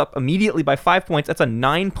 followed up immediately by 5 points. That's a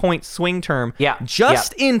 9-point swing term.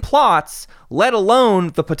 Just in plots, let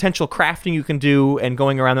alone the potential crafting you can do and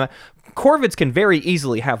going around the map. Corvids can very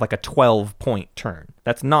easily have like a 12-point turn.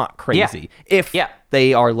 That's not crazy. If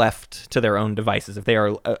they are left to their own devices, if they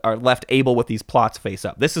are left able with these plots face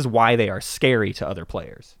up. This is why they are scary to other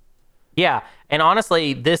players. Yeah, and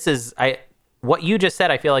honestly, this is what you just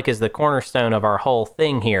said, I feel like, is the cornerstone of our whole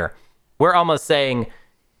thing here. We're almost saying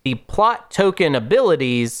the plot token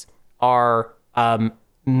abilities are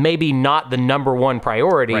maybe not the number one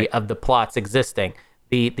priority of the plots existing.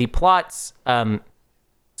 The plots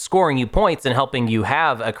scoring you points and helping you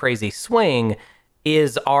have a crazy swing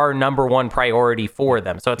is our number one priority for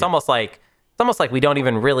them. So it's almost like we don't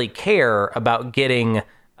even really care about getting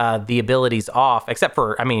the abilities off, except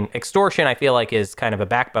for, extortion, I feel like, is kind of a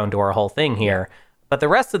backbone to our whole thing here. But the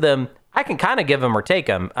rest of them, I can kind of give them or take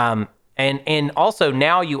them. And also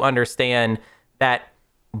now you understand that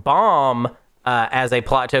bomb as a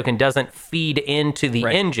plot token doesn't feed into the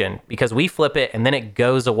engine, because we flip it and then it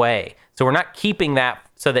goes away. So we're not keeping that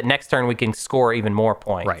so that next turn we can score even more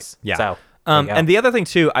points. Right. Yeah. So, and the other thing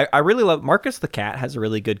too, I really love, Marcus the Cat has a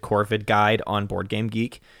really good Corvid guide on Board Game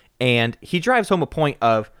Geek. And he drives home a point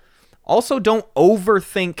of, also don't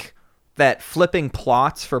overthink that flipping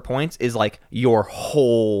plots for points is like your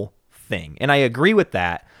whole thing. And I agree with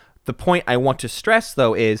that. The point I want to stress,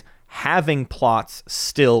 though, is having plots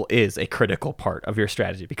still is a critical part of your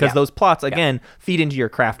strategy, because those plots, again, feed into your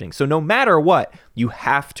crafting. So no matter what, you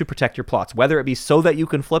have to protect your plots, whether it be so that you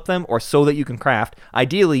can flip them or so that you can craft,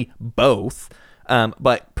 ideally both.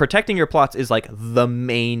 But protecting your plots is like the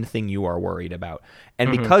main thing you are worried about. And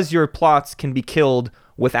because your plots can be killed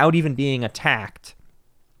without even being attacked,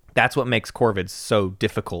 that's what makes Corvids so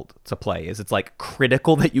difficult to play. Is it's like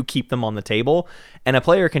critical that you keep them on the table, and a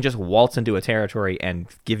player can just waltz into a territory and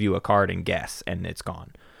give you a card and guess, and it's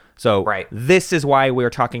gone. So this is why we're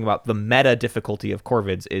talking about the meta difficulty of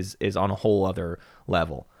Corvids is on a whole other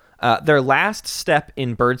level. Their last step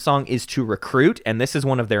in Birdsong is to recruit, and this is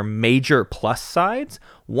one of their major plus sides.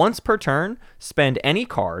 Once per turn, spend any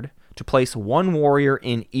card to place 1 warrior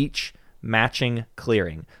in each matching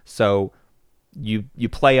clearing. So you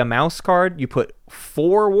play a mouse card, you put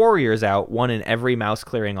 4 warriors out, 1 in every mouse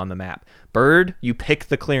clearing on the map. Bird, you pick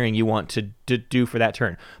the clearing you want to do for that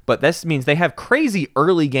turn. But this means they have crazy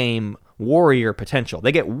early game warrior potential.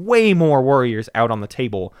 They get way more warriors out on the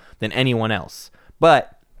table than anyone else.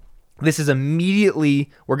 But this is immediately,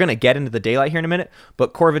 we're going to get into the daylight here in a minute,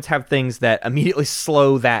 but Corvids have things that immediately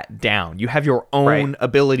slow that down. You have your own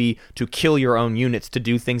ability to kill your own units to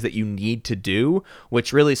do things that you need to do,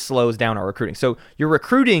 which really slows down our recruiting. So your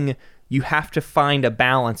recruiting, you have to find a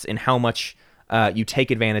balance in how much you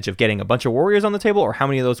take advantage of getting a bunch of warriors on the table, or how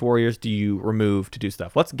many of those warriors do you remove to do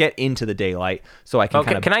stuff. Let's get into the daylight so I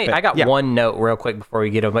can I got one note real quick before we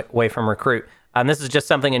get away from recruit. This is just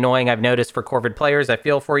something annoying I've noticed for Corvid players. I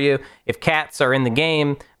feel for you. If cats are in the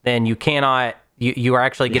game, then you cannot. You are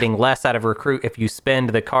actually getting less out of recruit if you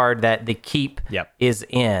spend the card that the keep is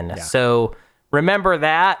in. Yeah. So remember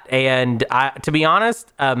that. And to be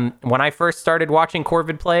honest, when I first started watching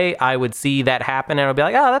Corvid play, I would see that happen and I'd be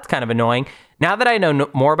like, oh, that's kind of annoying. Now that I know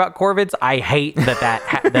more about Corvids, I hate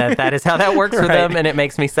that is how that works for them, and it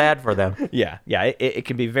makes me sad for them. Yeah, it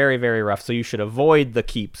can be very, very rough. So you should avoid the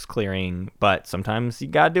keeps clearing, but sometimes you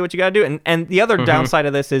gotta do what you gotta do. And the other downside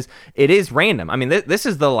of this is it is random. I mean, this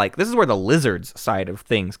is where the lizards side of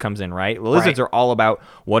things comes in, right? The lizards are all about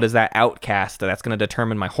what is that outcast that's going to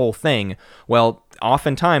determine my whole thing. Well,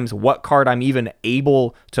 oftentimes what card I'm even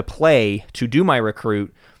able to play to do my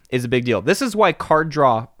recruit is a big deal. This is why card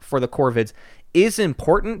draw for the Corvids is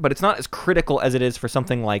important, but it's not as critical as it is for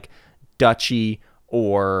something like Duchy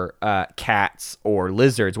or cats or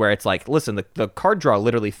lizards, where it's like, listen, the card draw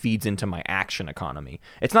literally feeds into my action economy.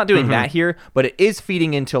 It's not doing that here, but it is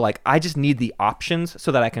feeding into, like, I just need the options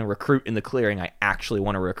so that I can recruit in the clearing I actually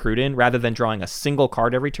want to recruit in, rather than drawing a single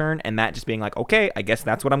card every turn and that just being like, okay, I guess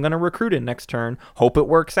that's what I'm going to recruit in next turn. Hope it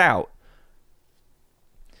works out.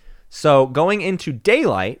 So going into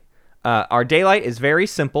daylight, our daylight is very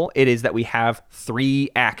simple. It is that we have 3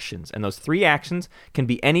 actions, and those 3 actions can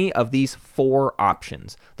be any of these 4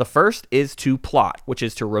 options. The first is to plot, which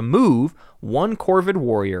is to remove 1 Corvid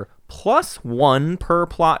warrior plus 1 per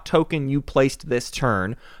plot token you placed this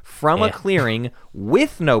turn from a clearing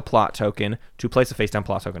with no plot token to place a face down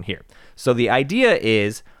plot token here. So the idea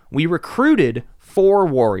is we recruited 4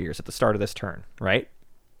 warriors at the start of this turn, right?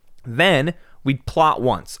 Then we'd plot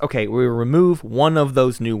once. Okay, we remove 1 of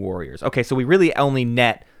those new warriors. Okay, so we really only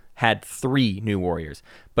net had 3 new warriors.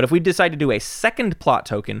 But if we decide to do a second plot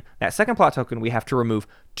token, that second plot token, we have to remove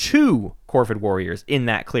 2 Corvid warriors in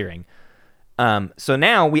that clearing. So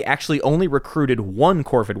now we actually only recruited 1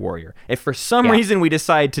 Corvid warrior. If for some reason we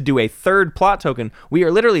decide to do a third plot token, we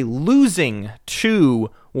are literally losing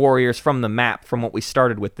 2 warriors from the map from what we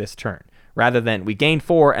started with this turn. Rather than we gained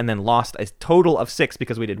 4 and then lost a total of 6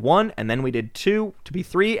 because we did 1 and then we did 2 to be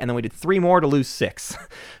 3 and then we did 3 more to lose 6.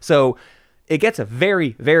 So it gets a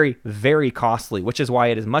very, very, very costly, which is why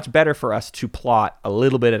it is much better for us to plot a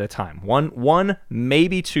little bit at a time. One,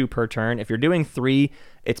 maybe 2 per turn. If you're doing 3,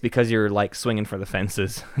 it's because you're like swinging for the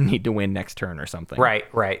fences, need to win next turn or something. Right.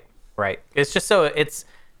 It's just so it's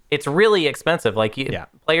really expensive. Like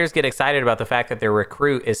players get excited about the fact that their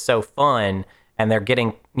recruit is so fun and they're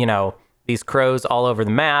getting, these crows all over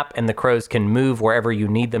the map, and the crows can move wherever you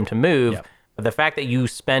need them to move. Yep. But the fact that you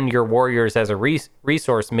spend your warriors as a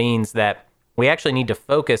resource means that we actually need to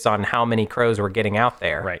focus on how many crows we're getting out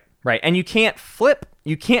there. Right. And you can't flip.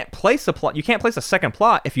 You can't place a plot. You can't place a second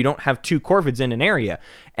plot if you don't have 2 Corvids in an area.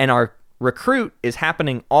 And our recruit is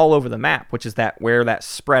happening all over the map, which is where that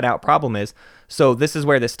spread out problem is. So this is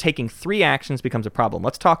where this taking 3 actions becomes a problem.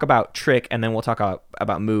 Let's talk about Trick, and then we'll talk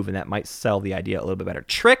about Move, and that might sell the idea a little bit better.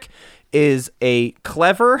 Trick is a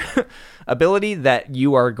clever ability that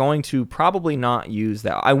you are going to probably not use.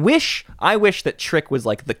 That I wish that Trick was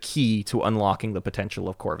like the key to unlocking the potential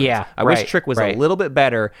of Corvids. Yeah, I wish Trick was a little bit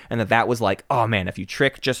better, and that was like, oh man, if you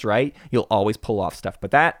trick just right, you'll always pull off stuff.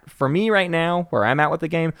 But that, for me right now, where I'm at with the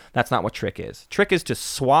game, that's not what Trick is. Trick is to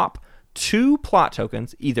swap 2 plot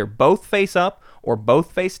tokens, either both face up or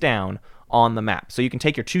both face down on the map. So you can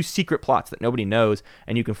take your 2 secret plots that nobody knows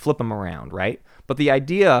and you can flip them around, right? But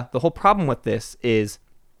the whole problem with this is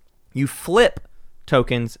you flip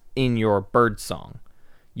tokens in your bird song.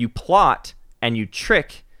 You plot and you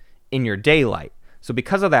trick in your daylight. So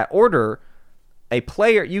because of that order, a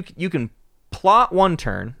player, you can plot one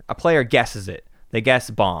turn, a player guesses it. They guess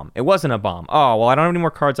bomb. It wasn't a bomb. Oh, well, I don't have any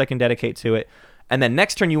more cards I can dedicate to it. And then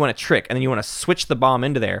next turn you want to trick, and then you want to switch the bomb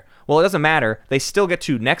into there. Well, it doesn't matter. They still get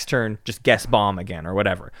to next turn just guess bomb again or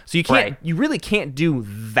whatever. So you really can't do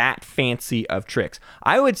that fancy of tricks.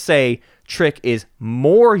 I would say Trick is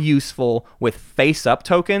more useful with face-up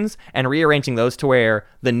tokens and rearranging those to where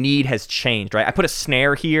the need has changed, right? I put a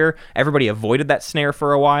snare here. Everybody avoided that snare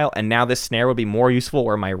for a while, and now this snare would be more useful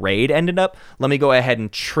where my raid ended up. Let me go ahead and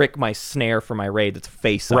trick my snare for my raid that's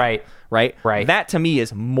face-up. Right. That, to me,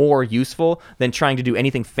 is more useful than trying to do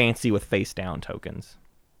anything fancy with face-down tokens.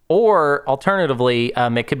 Or alternatively,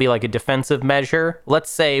 it could be like a defensive measure. Let's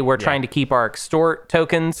say we're trying to keep our extort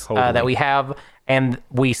tokens that we have, and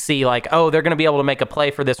we see like, oh, they're going to be able to make a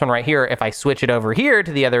play for this one right here if I switch it over here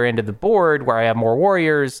to the other end of the board where I have more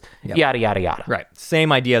warriors, yada, yada, yada. Right.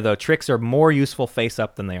 Same idea, though. Tricks are more useful face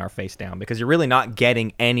up than they are face down because you're really not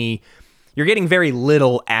getting any... You're getting very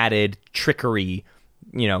little added trickery,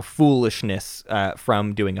 foolishness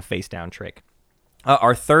from doing a face down trick.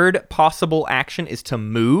 Our third possible action is to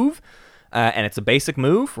move, and it's a basic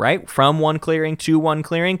move, right? From one clearing to one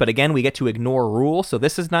clearing, but again, we get to ignore rule, so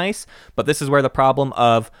this is nice, but this is where the problem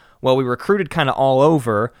of, well, we recruited kind of all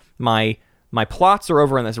over. My plots are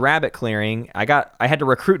over in this rabbit clearing. I had to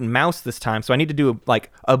recruit and mouse this time, so I need to do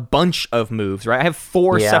like a bunch of moves, right? I have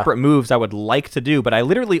 4 separate moves I would like to do, but I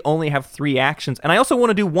literally only have 3 actions, and I also want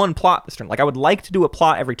to do 1 plot this turn. Like I would like to do a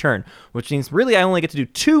plot every turn, which means really I only get to do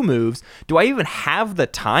 2 moves. Do I even have the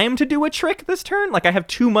time to do a trick this turn? Like I have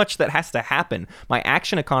too much that has to happen. My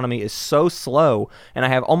action economy is so slow, and I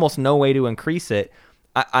have almost no way to increase it.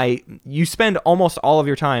 You spend almost all of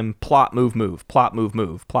your time plot, move, plot,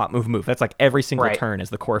 move, plot, move. That's like every single turn is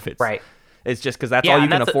the Corvids. Right. It's just because that's all you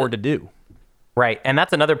can afford to do. Right. And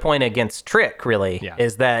that's another point against Trick, really,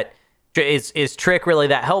 is that is Trick really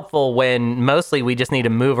that helpful when mostly we just need to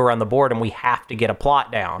move around the board and we have to get a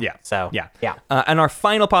plot down. Yeah. So, yeah. And our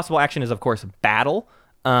final possible action is, of course, battle.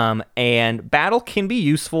 And battle can be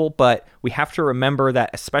useful, but we have to remember that,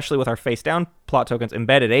 especially with our face down plot tokens,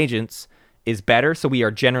 embedded agents is better, so we are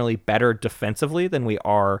generally better defensively than we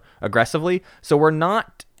are aggressively. So we're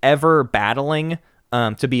not ever battling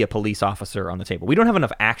to be a police officer on the table. We don't have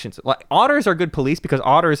enough actions. Like otters are good police because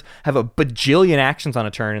otters have a bajillion actions on a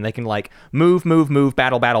turn, and they can like move,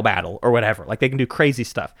 battle, or whatever. Like they can do crazy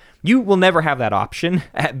stuff. You will never have that option.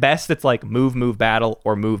 At best, it's like move, battle,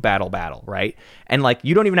 or move, battle, right? And like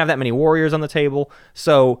you don't even have that many warriors on the table.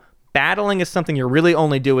 So battling is something you're really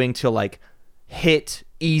only doing to like hit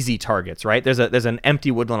easy targets, right? There's an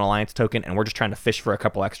empty Woodland Alliance token, and we're just trying to fish for a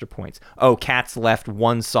couple extra points. Oh, Cat's left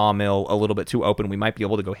 1 sawmill a little bit too open. We might be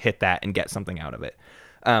able to go hit that and get something out of it.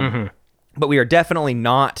 But we are definitely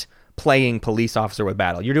not playing police officer with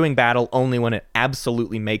battle. You're doing battle only when it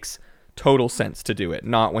absolutely makes total sense to do it,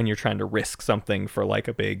 not when you're trying to risk something for like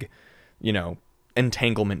a big,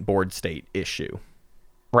 entanglement board state issue.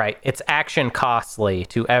 Right. It's action costly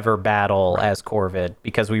to ever battle as Corvid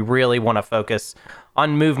because we really want to focus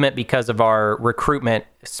on movement because of our recruitment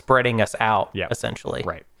spreading us out, essentially.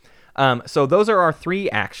 Right. So those are our 3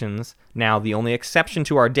 actions. Now, the only exception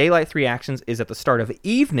to our daylight 3 actions is at the start of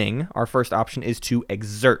evening. Our first option is to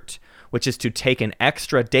exert, which is to take an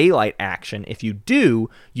extra daylight action. If you do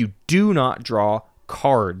not draw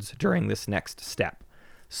cards during this next step.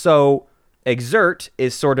 So exert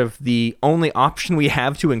is sort of the only option we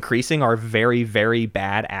have to increasing our very, very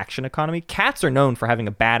bad action economy. Cats are known for having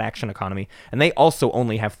a bad action economy, and they also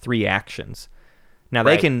only have 3 actions. Now,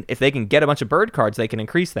 if they can get a bunch of bird cards, they can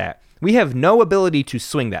increase that. We have no ability to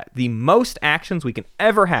swing that. The most actions we can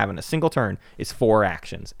ever have in a single turn is 4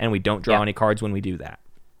 actions, and we don't draw any cards when we do that.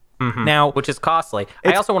 Now, which is costly.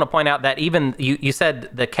 I also want to point out that even you said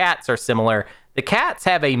the cats are similar. The cats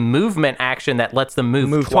have a movement action that lets them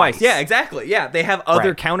move twice. Yeah, exactly. Yeah, they have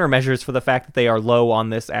other countermeasures for the fact that they are low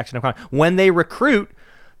on this action economy. When they recruit,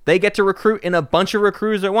 they get to recruit in a bunch of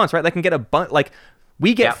recruiters at once, right? They can get a bunch, like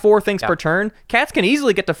we get 4 things per turn. Cats can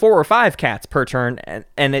easily get to 4 or 5 cats per turn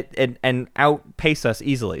and outpace us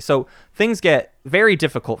easily. So things get very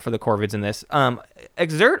difficult for the Corvids in this.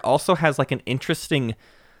 Exert also has like an interesting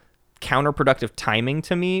counterproductive timing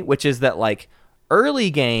to me, which is that like early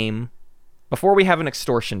game, before we have an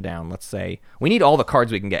extortion down, let's say, we need all the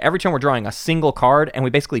cards we can get. Every turn we're drawing a single card, and we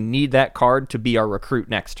basically need that card to be our recruit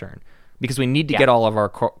next turn because we need to get all of our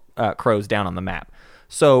crows down on the map.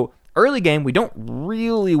 So early game, we don't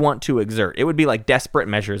really want to exert. It would be like desperate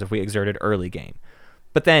measures if we exerted early game.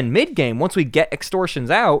 But then mid game, once we get extortions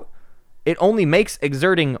out, it only makes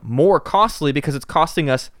exerting more costly because it's costing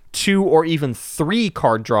us 2 or even 3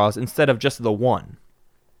 card draws instead of just the 1.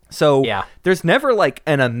 So there's never like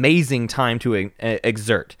an amazing time to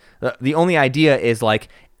exert. The only idea is like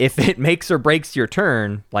if it makes or breaks your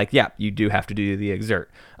turn, like, you do have to do the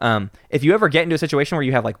exert. If you ever get into a situation where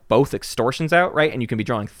you have like both extortions out, right, and you can be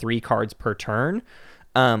drawing 3 cards per turn,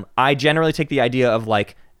 I generally take the idea of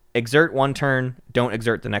like exert 1 turn, don't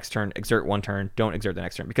exert the next turn, exert 1 turn, don't exert the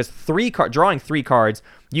next turn. Because drawing 3 cards,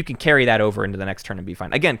 you can carry that over into the next turn and be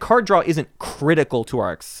fine. Again, card draw isn't critical to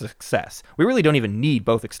our success. We really don't even need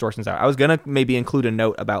both extortions out. I was going to maybe include a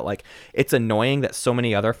note about like, it's annoying that so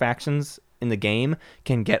many other factions in the game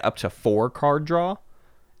can get up to 4 card draw,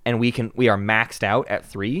 and we are maxed out at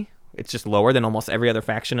 3. It's just lower than almost every other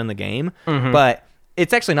faction in the game. But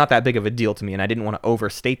it's actually not that big of a deal to me, and I didn't want to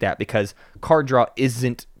overstate that because card draw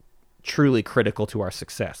isn't truly critical to our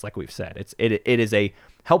success, like we've said. It is a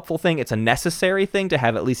helpful thing. It's a necessary thing to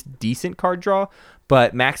have at least decent card draw,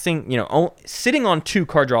 but maxing, sitting on 2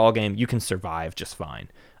 card draw all game, you can survive just fine.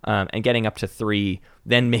 And getting up to 3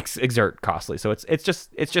 then makes exert costly. So it's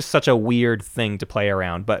just such a weird thing to play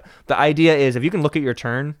around. But the idea is if you can look at your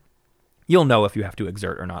turn, you'll know if you have to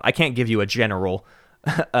exert or not. I can't give you a general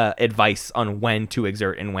advice on when to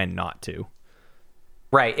exert and when not to.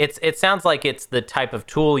 Right. It sounds like it's the type of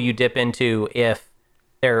tool you dip into if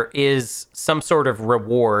there is some sort of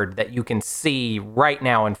reward that you can see right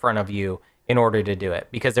now in front of you in order to do it,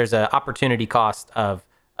 because there's an opportunity cost of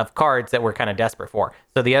cards that we're kind of desperate for.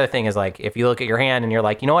 So the other thing is, like, if you look at your hand and you're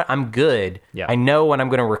like, you know what, I'm good. Yeah. I know when I'm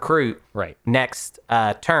going to recruit right next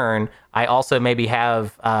turn. I also maybe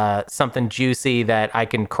have something juicy that I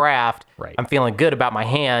can craft. Right. I'm feeling good about my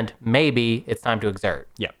hand. Maybe it's time to exert.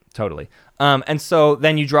 Yeah, totally. And so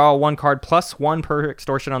then you draw 1 card plus 1 per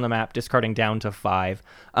extortion on the map, discarding down to 5.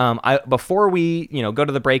 Before we go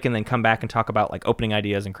to the break and then come back and talk about like opening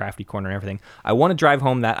ideas and crafty corner and everything, I want to drive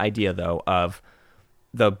home that idea though of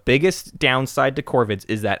the biggest downside to Corvids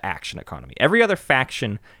is that action economy. Every other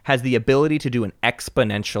faction has the ability to do an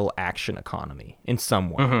exponential action economy in some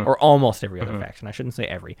way, or almost every other faction. I shouldn't say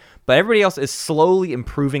every, but everybody else is slowly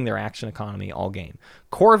improving their action economy all game.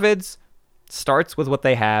 Corvids starts with what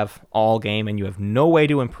they have all game, and you have no way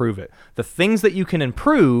to improve it. The things that you can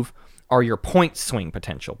improve are your point swing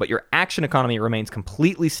potential, but your action economy remains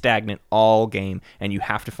completely stagnant all game, and you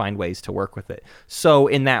have to find ways to work with it. So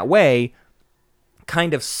in that way,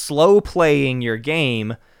 kind of slow playing your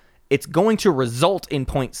game, it's going to result in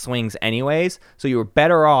point swings anyways, so you're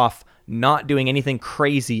better off not doing anything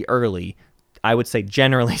crazy early. I would say,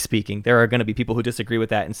 generally speaking, there are going to be people who disagree with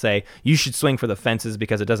that and say you should swing for the fences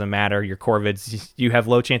because it doesn't matter. Your Corvids, you have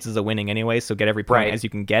low chances of winning anyway, so get every point as you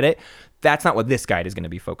can get it. That's not what this guide is going to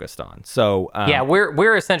be focused on. So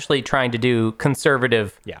we're essentially trying to do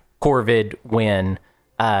conservative Corvid win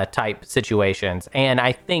type situations, and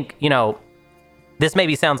I think this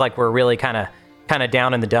maybe sounds like we're really kind of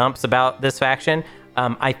down in the dumps about this faction.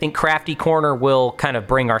 I think Crafty Corner will kind of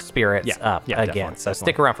bring our spirits up again. Definitely.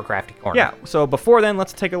 Stick around for Crafty Corner. Yeah. So before then,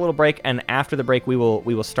 let's take a little break, and after the break, we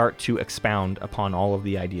will start to expound upon all of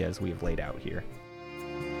the ideas we have laid out here.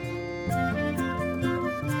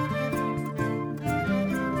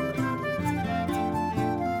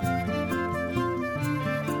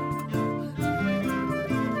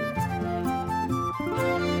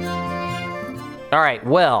 All right.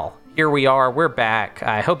 Well, here we are. We're back.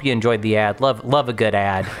 I hope you enjoyed the ad. Love a good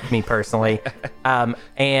ad, me personally.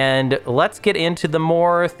 And let's get into the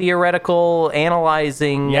more theoretical,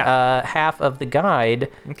 analyzing half of the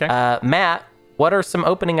guide. Okay. Matt, what are some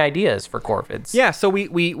opening ideas for Corvids? Yeah, so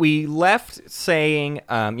we left saying,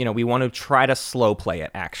 we want to try to slow play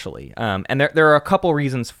it, actually. And there are a couple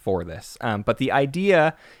reasons for this. But the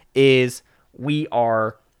idea is we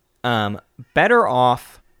are better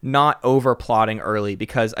off not over plotting early,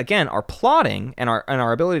 because again, our plotting and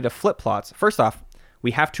our ability to flip plots, first off, we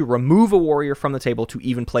have to remove a warrior from the table to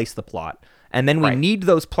even place the plot, and then we need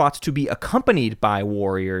those plots to be accompanied by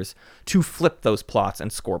warriors to flip those plots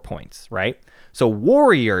and score points, right? So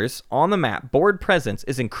warriors on the map, board presence,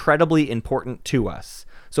 is incredibly important to us.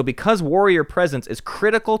 So because warrior presence is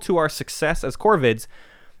critical to our success as Corvids,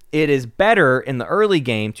 it is better in the early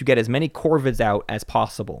game to get as many Corvids out as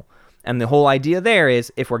possible. And the whole idea there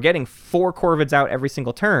is, if we're getting 4 Corvids out every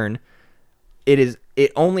single turn, it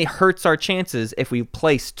only hurts our chances if we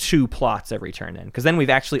place 2 plots every turn in, because then we've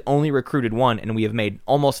actually only recruited 1 and we have made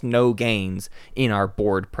almost no gains in our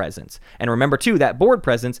board presence. And remember too, that board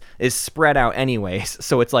presence is spread out anyways,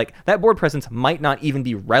 so it's like that board presence might not even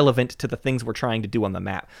be relevant to the things we're trying to do on the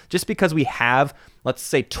map. Just because we have, let's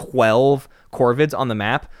say, 12 Corvids on the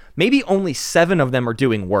map, maybe only 7 of them are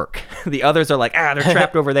doing work. The others are like, they're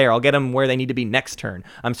trapped over there. I'll get them where they need to be next turn.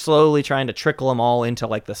 I'm slowly trying to trickle them all into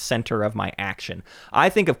like the center of my action. I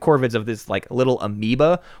think of Corvids of this like little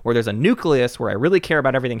amoeba where there's a nucleus where I really care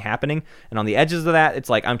about everything happening, and on the edges of that, it's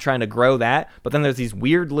like I'm trying to grow that, but then there's these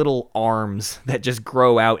weird little arms that just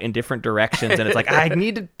grow out in different directions, and it's like I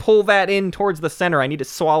need to pull that in towards the center. I need to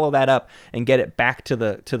swallow that up and get it back to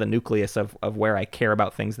the nucleus of where I care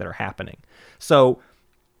about things that are happening. So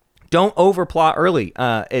don't overplot early.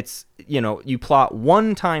 It's, you plot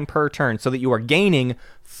 1 time per turn so that you are gaining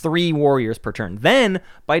 3 warriors per turn. Then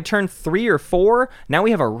by turn 3 or 4, now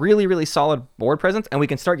we have a really, really solid board presence, and we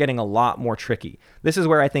can start getting a lot more tricky. This is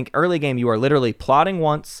where I think early game you are literally plotting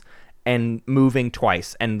once and moving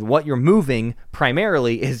twice. And what you're moving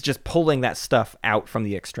primarily is just pulling that stuff out from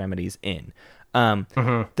the extremities in.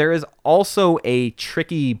 There is also a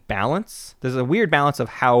tricky balance. There's a weird balance of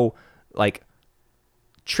how like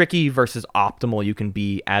tricky versus optimal you can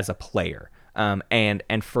be as a player.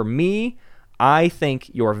 And for me, I think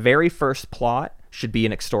your very first plot should be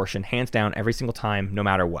an extortion, hands down, every single time, no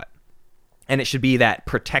matter what. And it should be that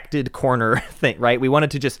protected corner thing, right? We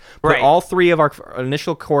wanted to just put all three of our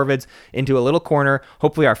initial corvids into a little corner.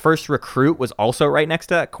 Hopefully our first recruit was also right next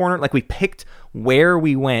to that corner. Like we picked where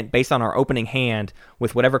we went based on our opening hand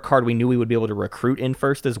with whatever card we knew we would be able to recruit in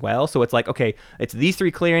first as well. So it's like, okay, it's these three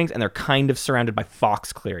clearings and they're kind of surrounded by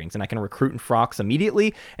fox clearings, and I can recruit in fox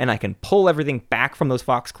immediately, and I can pull everything back from those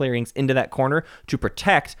fox clearings into that corner to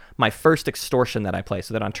protect my first extortion that I play,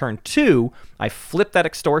 so that on turn 2, I flip that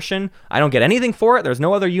extortion. I don't get anything for it. There's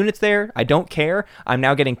no other units there. I don't care. I'm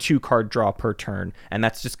now getting 2 card draw per turn, and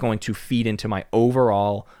that's just going to feed into my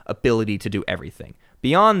overall ability to do everything.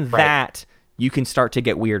 Beyond that, you can start to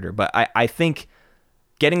get weirder. But I think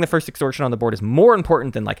getting the first extortion on the board is more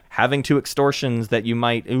important than like having 2 extortions that you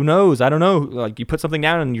might, who knows, I don't know, like you put something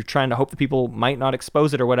down and you're trying to hope that people might not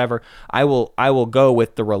expose it or whatever. I will go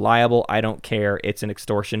with the reliable, I don't care, it's an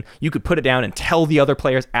extortion. You could put it down and tell the other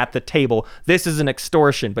players at the table, this is an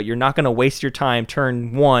extortion, but you're not going to waste your time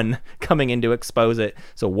turn 1 coming in to expose it.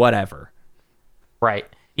 So whatever. Right.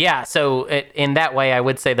 Yeah. So in that way, I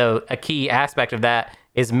would say though, a key aspect of that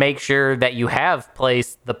is make sure that you have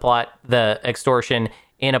placed the extortion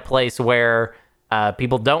in a place where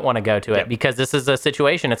people don't want to go to it, because this is a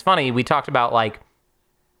situation. It's funny. We talked about like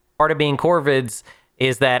part of being Corvids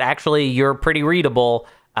is that actually you're pretty readable.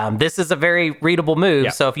 This is a very readable move. Yeah.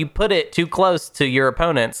 So if you put it too close to your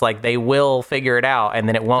opponents, like they will figure it out, and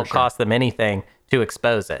then it won't cost them anything to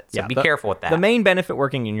expose it. So be careful with that. The main benefit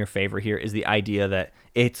working in your favor here is the idea that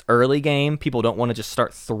it's early game. People don't want to just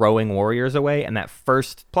start throwing warriors away, and that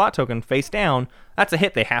first plot token face down, that's a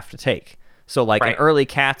hit they have to take. So like an early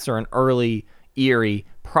Cats or an early Eerie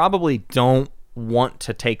probably don't want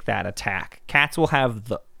to take that attack. Cats will have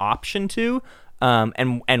the option to,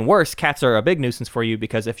 and worse, Cats are a big nuisance for you,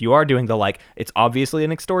 because if you are doing the like, it's obviously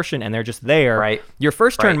an extortion and they're just there, your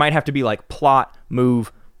first turn might have to be like plot,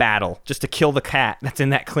 move, battle, just to kill the cat that's in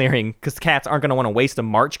that clearing, because Cats aren't going to want to waste a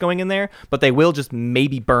march going in there, but they will just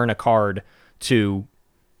maybe burn a card to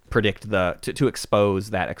predict to expose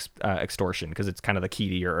that extortion, because it's kind of the key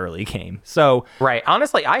to your early game. So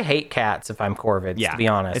honestly, I hate Cats if I'm Corvids, to be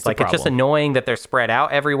honest. It's just annoying that they're spread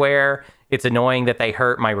out everywhere. It's annoying that they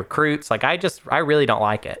hurt my recruits. Like I really don't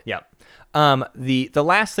like it. The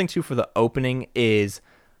last thing too for the opening is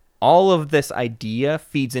all of this idea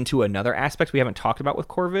feeds into another aspect we haven't talked about with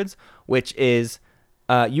Corvids, which is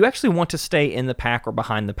you actually want to stay in the pack or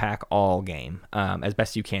behind the pack all game as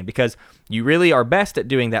best you can, because you really are best at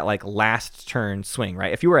doing that like last turn swing,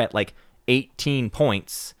 right? If you were at like 18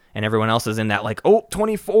 points and everyone else is in that like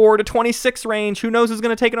 24 to 26 range, who knows who's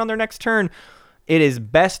going to take it on their next turn, it is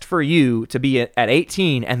best for you to be at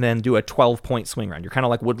 18 and then do a 12-point swing round. You're kind of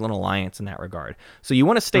like Woodland Alliance in that regard. So you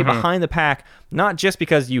want to stay behind the pack, not just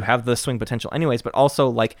because you have the swing potential anyways, but also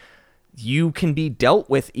like you can be dealt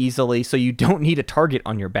with easily, so you don't need a target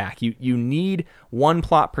on your back. You need 1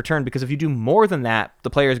 plot per turn, because if you do more than that, the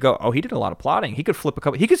players go, oh, he did a lot of plotting. He could flip a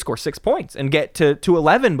couple. He could score 6 points and get to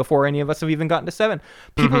 11 before any of us have even gotten to 7.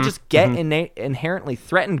 People just get inherently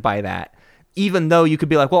threatened by that. Even though you could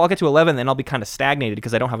be like, well, I'll get to 11, then I'll be kind of stagnated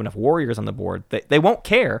because I don't have enough warriors on the board. They won't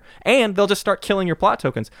care, and they'll just start killing your plot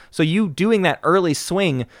tokens. So you doing that early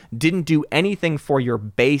swing didn't do anything for your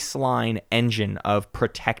baseline engine of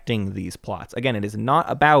protecting these plots. Again, it is not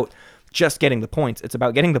about just getting the points. It's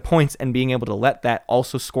about getting the points and being able to let that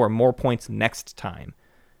also score more points next time.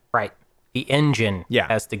 Right. The engine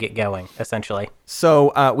has to get going, essentially.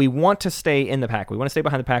 So we want to stay in the pack. We want to stay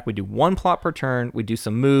behind the pack. We do 1 plot per turn. We do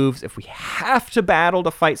some moves. If we have to battle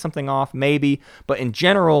to fight something off, maybe. But in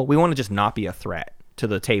general, we want to just not be a threat to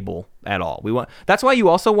the table at all. That's why you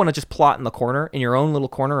also want to just plot in the corner, in your own little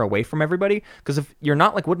corner away from everybody, because if you're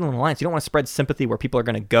not like Woodland Alliance, you don't want to spread sympathy where people are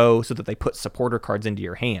going to go so that they put supporter cards into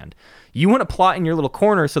your hand. You want to plot in your little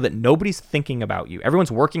corner so that nobody's thinking about you.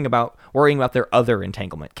 Everyone's worrying about their other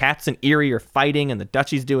entanglement. Cats and Eerie are fighting, and the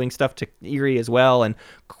Duchy's doing stuff to Eerie as well, and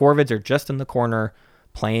Corvids are just in the corner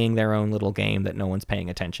playing their own little game that no one's paying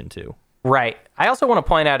attention to. Right. I also want to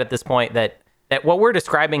point out at this point that what we're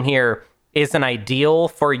describing here is an ideal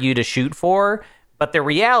for you to shoot for, but the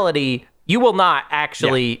reality, you will not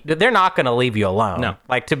actually, they're not going to leave you alone. No.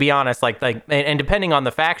 Like, to be honest, and depending on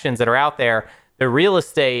the factions that are out there, the real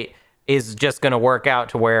estate is just going to work out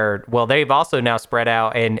to where, well, they've also now spread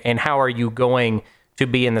out, and how are you going to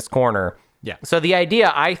be in this corner. Yeah. So the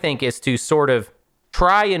idea, I think, is to sort of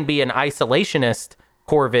try and be an isolationist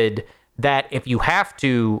Corvid, that if you have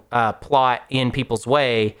to plot in people's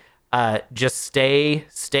way, just stay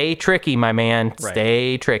tricky, my man. Right.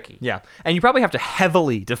 Stay tricky. Yeah. And you probably have to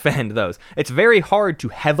heavily defend those. It's very hard to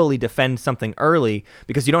heavily defend something early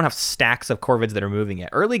because you don't have stacks of Corvids that are moving it.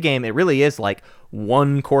 Early game, it really is like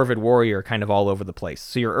one Corvid warrior kind of all over the place.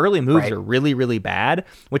 So your early moves are really, really bad,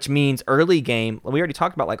 which means early game, we already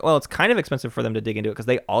talked about like, well, it's kind of expensive for them to dig into it because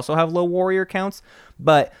they also have low warrior counts,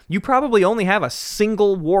 but you probably only have a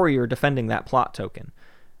single warrior defending that plot token.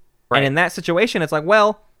 Right. And in that situation, it's like,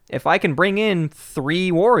 well, if I can bring in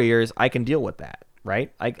 3 warriors, I can deal with that,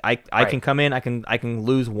 right? I can come in, I can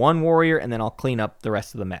lose 1 warrior, and then I'll clean up the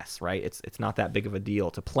rest of the mess, right? It's not that big of a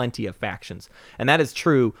deal to plenty of factions, and that is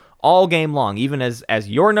true all game long. Even as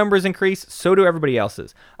your numbers increase, so do everybody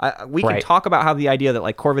else's. We can talk about how the idea that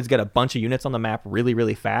like Corvids get a bunch of units on the map really,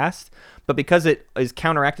 really fast, but because it is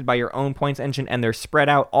counteracted by your own points engine and they're spread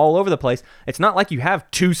out all over the place, it's not like you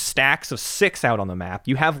have 2 stacks of 6 out on the map.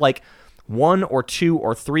 You have like 1 or 2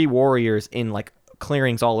 or 3 warriors in like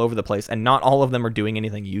clearings all over the place, and not all of them are doing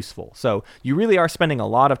anything useful. So you really are spending a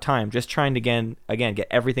lot of time just trying to again get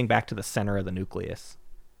everything back to the center of the nucleus.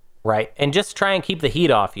 Right. And just try and keep the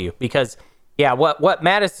heat off you, because what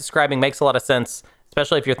Matt is describing makes a lot of sense,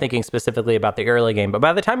 especially if you're thinking specifically about the early game. But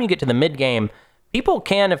by the time you get to the mid game, people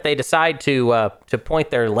can, if they decide to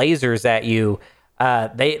point their lasers at you,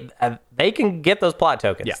 they can get those plot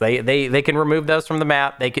tokens. Yeah. They can remove those from the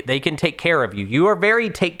map. They can take care of you. You are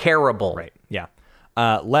very take careable. Right. Yeah.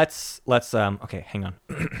 Let's okay, hang on.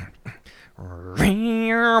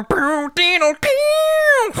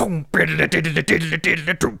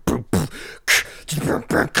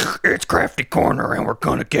 It's Crafty Corner, and we're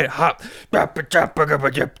gonna get hot. Crafty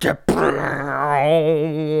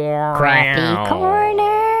Corner.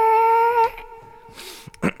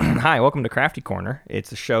 Hi, welcome to Crafty Corner.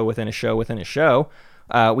 It's a show within a show within a show.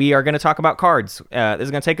 We are going to talk about cards. This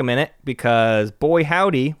is going to take a minute because, boy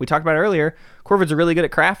howdy, we talked about it earlier, Corvids are really good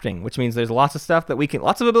at crafting, which means there's lots of stuff that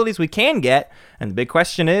lots of abilities we can get, and the big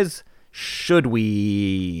question is, should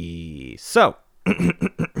we? So,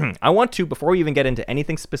 I want to, before we even get into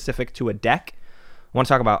anything specific to a deck, I want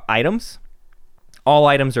to talk about items. All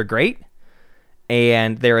items are great,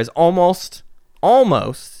 and there is almost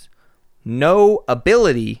no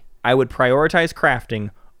ability I would prioritize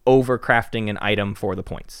crafting over crafting an item for the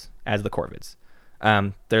points as the Corvids.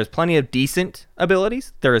 There's plenty of decent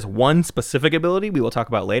abilities. There is one specific ability we will talk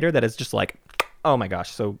about later that is just like, oh my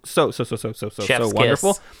gosh, so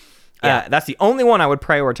wonderful. Yeah. That's the only one I would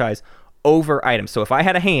prioritize over items. So if I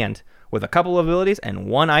had a hand with a couple of abilities and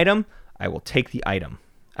one item, I will take the item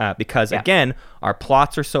because again, our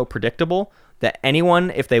plots are so predictable that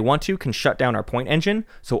anyone, if they want to, can shut down our point engine.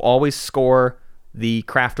 So always score the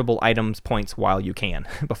craftable items points while you can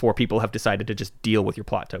before people have decided to just deal with your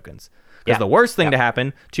plot tokens. Because the worst thing to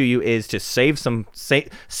happen to you is to save some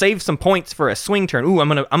points for a swing turn. Ooh, I'm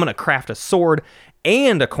gonna craft a sword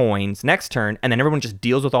and a coins next turn, and then everyone just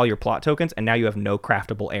deals with all your plot tokens, and now you have no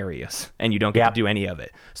craftable areas, and you don't get to do any of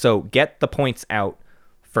it. So get the points out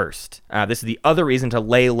first. This is the other reason to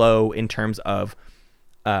lay low in terms of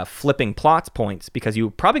flipping plots points, because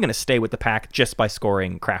you're probably going to stay with the pack just by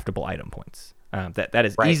scoring craftable item points. That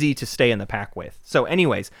is easy to stay in the pack with. So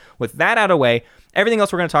anyways, with that out of the way, everything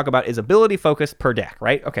else we're going to talk about is ability focused per deck,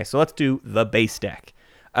 right? Okay, so let's do the base deck.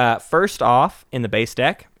 First off, in the base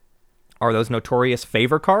deck are those notorious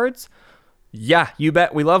favor cards. Yeah, you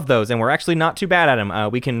bet we love those, and we're actually not too bad at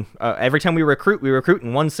them. We can every time we recruit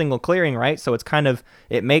in one single clearing, right? So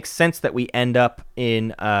it makes sense that we end up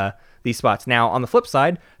in these spots. Now, on the flip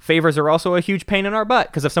side, favors are also a huge pain in our butt,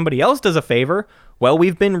 because if somebody else does a favor, well,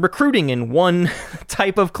 we've been recruiting in one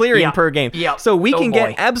type of clearing per game. So we can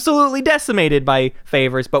get absolutely decimated by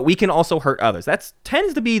favors, but we can also hurt others. That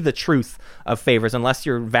tends to be the truth of favors, unless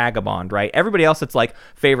you're Vagabond, right? Everybody else, it's like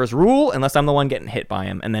favors rule unless I'm the one getting hit by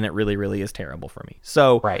them, and then it really, really is terrible for me.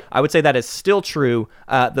 So I would say that is still true.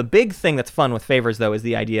 The big thing that's fun with favors, though, is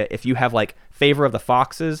the idea if you have like Favor of the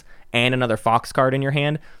Foxes and another Fox card in your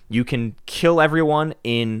hand, you can kill everyone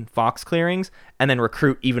in Fox clearings and then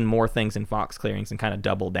recruit even more things in Fox clearings and kind of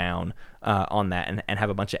double down on that and have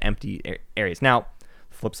a bunch of empty areas. Now,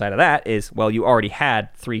 the flip side of that is, well, you already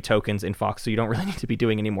had 3 tokens in Fox, so you don't really need to be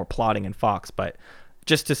doing any more plotting in Fox, but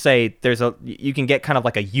just to say you can get kind of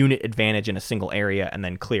like a unit advantage in a single area and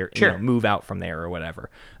then clear, move out from there or whatever.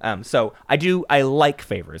 So I like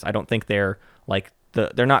favors. I don't think they're like,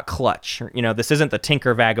 they're not clutch. This isn't the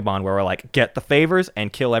Tinker Vagabond where we're like, get the favors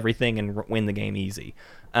and kill everything and win the game easy.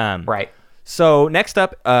 So next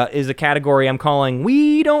up is a category I'm calling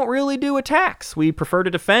we don't really do attacks. We prefer to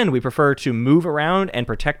defend. We prefer to move around and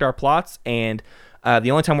protect our plots. And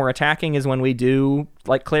the only time we're attacking is when we do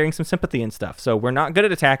like clearing some sympathy and stuff. So we're not good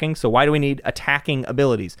at attacking. So why do we need attacking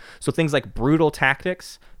abilities? So things like Brutal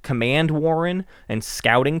Tactics, Command Warren, and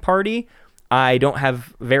Scouting Party, I don't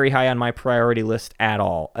have very high on my priority list at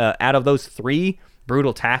all. Out of those three,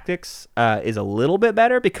 Brutal Tactics is a little bit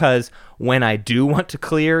better because when I do want to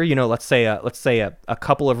clear, let's say a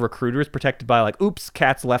couple of recruiters protected by like, oops,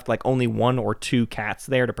 cats left like only 1 or 2 cats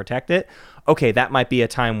there to protect it. Okay, that might be a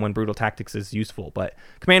time when Brutal Tactics is useful. But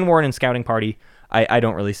Command Warren and Scouting Party, I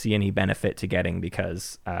don't really see any benefit to getting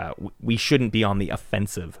because we shouldn't be on the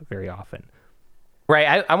offensive very often.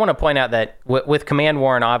 Right. I want to point out that with Command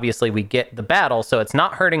Warren, obviously we get the battle, so it's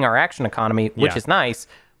not hurting our action economy, which is nice.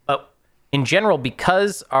 In general,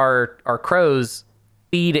 because our crows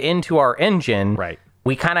feed into our engine, right,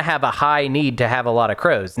 we kind of have a high need to have a lot of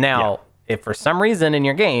crows. Now, if for some reason in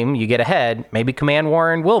your game you get ahead, maybe Command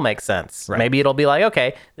Warren will make sense. Right. Maybe it'll be like,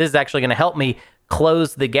 okay, this is actually going to help me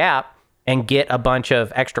close the gap and get a bunch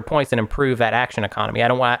of extra points and improve that action economy. I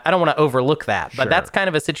don't want to overlook that, but that's kind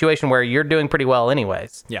of a situation where you're doing pretty well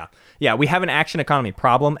anyways. Yeah, we have an action economy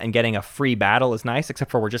problem, and getting a free battle is nice,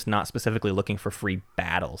 except for we're just not specifically looking for free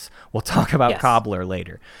battles. We'll talk about Cobbler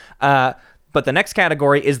later. But the next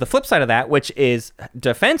category is the flip side of that, which is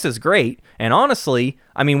defense is great. And honestly,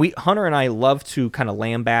 I mean, Hunter and I love to kind of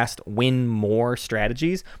lambast win more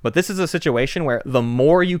strategies, but this is a situation where the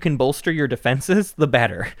more you can bolster your defenses, the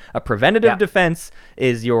better. A preventative defense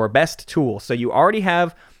is your best tool. So you already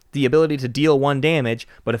have the ability to deal 1 damage,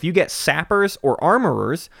 but if you get sappers or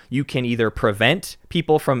armorers, you can either prevent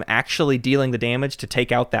people from actually dealing the damage to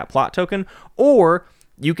take out that plot token, or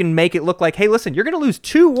you can make it look like, hey, listen, you're going to lose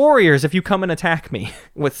 2 warriors if you come and attack me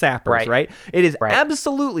with sappers, right? It is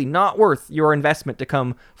absolutely not worth your investment to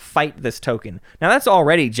come fight this token. Now, that's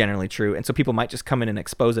already generally true, and so people might just come in and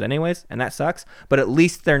expose it anyways, and that sucks, but at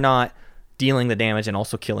least they're not dealing the damage and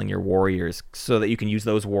also killing your warriors so that you can use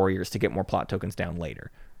those warriors to get more plot tokens down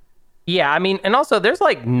later. Yeah, I mean, and also there's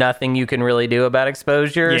like nothing you can really do about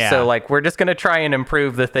exposure. Yeah. So like we're just going to try and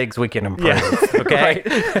improve the things we can improve. Okay.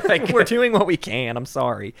 Like, we're doing what we can. I'm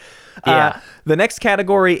sorry. Yeah. The next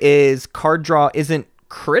category is card draw isn't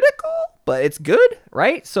critical, but it's good,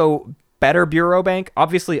 right? So better Bureau Bank,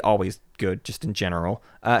 obviously always good just in general.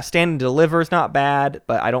 Stand and Deliver is not bad,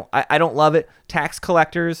 but I don't love it. Tax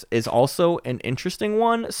Collectors is also an interesting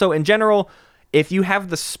one. So in general, if you have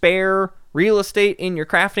the spare real estate in your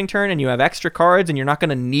crafting turn and you have extra cards and you're not going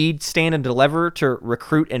to need Stand and Deliver to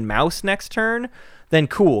recruit and mouse next turn, then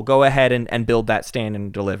cool, go ahead and build that Stand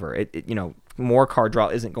and Deliver. More card draw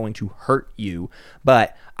isn't going to hurt you,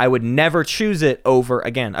 but I would never choose it over,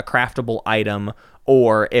 again, a craftable item,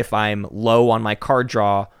 or if I'm low on my card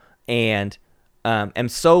draw and am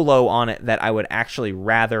so low on it that I would actually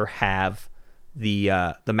rather have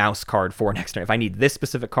the mouse card for next turn. If I need this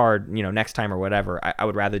specific card, next time or whatever, I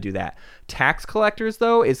would rather do that. Tax Collectors,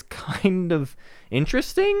 though, is kind of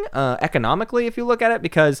interesting economically if you look at it,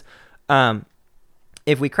 because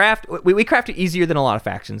if we craft it easier than a lot of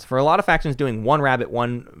factions. For a lot of factions, doing 1 rabbit,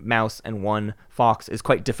 1 mouse, and 1 fox is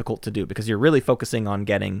quite difficult to do because you're really focusing on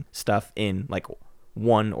getting stuff in like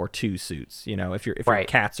 1 or 2 suits. If you're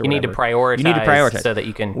cats or whatever. You need to prioritize so that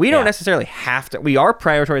you can. We don't necessarily have to. We are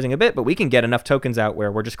prioritizing a bit, but we can get enough tokens out where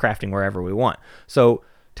we're just crafting wherever we want. So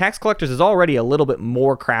Tax Collectors is already a little bit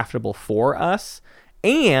more craftable for us,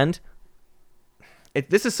 and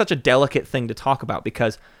this is such a delicate thing to talk about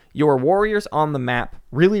because your warriors on the map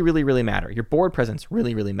really, really, really matter. Your board presence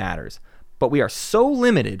really, really matters. But we are so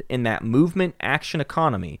limited in that movement action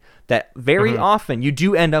economy that very often you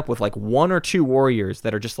do end up with like 1 or 2 warriors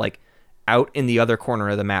that are just like out in the other corner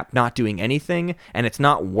of the map, not doing anything, and it's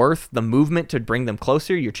not worth the movement to bring them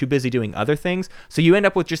closer. You're too busy doing other things. So you end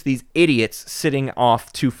up with just these idiots sitting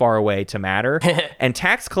off too far away to matter. And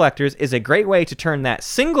Tax Collectors is a great way to turn that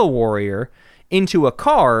single warrior into a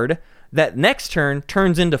card that next turn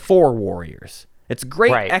turns into 4 warriors. It's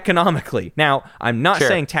great economically. Now, I'm not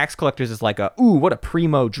saying Tax Collectors is like what a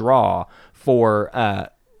primo draw for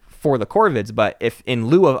the Corvids, but if in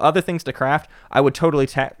lieu of other things to craft, I would totally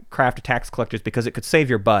craft a Tax Collectors because it could save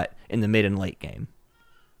your butt in the mid and late game.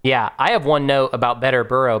 Yeah, I have one note about better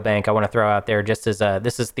Burrow Bank I want to throw out there just as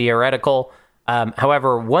this is theoretical.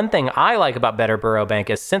 However, one thing I like about better Burrow Bank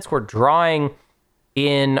is since we're drawing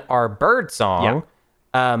in our bird song,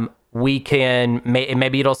 we can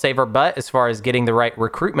maybe it'll save our butt as far as getting the right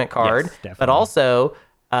recruitment card, but also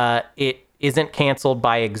it isn't canceled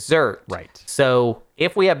by exert. Right. So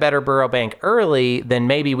if we have better Burrow Bank early, then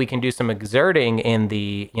maybe we can do some exerting in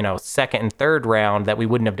the, second and third round that we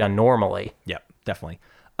wouldn't have done normally. Yep, definitely.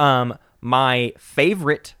 My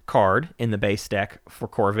favorite card in the base deck for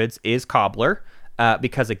Corvids is Cobbler.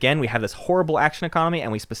 Because, again, we have this horrible action economy,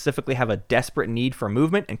 and we specifically have a desperate need for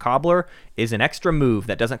movement, and Cobbler is an extra move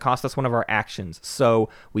that doesn't cost us one of our actions. So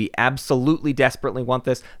we absolutely desperately want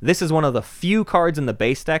this. This is one of the few cards in the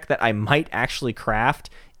base deck that I might actually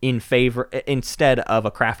craft instead of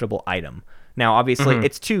a craftable item. Now, obviously,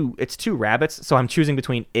 it's two rabbits, so I'm choosing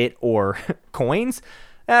between it or coins.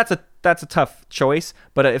 That's a tough choice,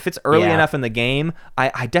 but if it's early enough in the game,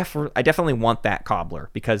 I definitely want that Cobbler,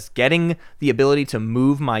 because getting the ability to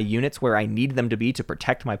move my units where I need them to be to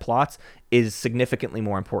protect my plots is significantly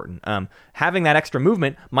more important. Having that extra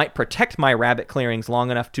movement might protect my rabbit clearings long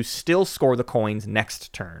enough to still score the coins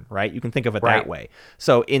next turn, right? You can think of it that way.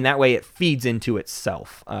 So in that way, it feeds into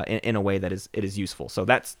itself in a way that it is useful. So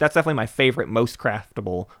that's definitely my favorite, most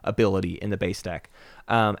craftable ability in the base deck.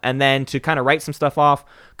 And then to kind of write some stuff off,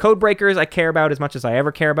 Code Breakers I care about as much as I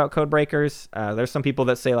ever care about Code Breakers. There's some people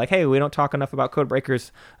that say, like, hey, we don't talk enough about Code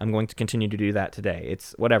Breakers. I'm going to continue to do that today.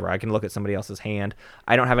 It's whatever. I can look at somebody else's hand.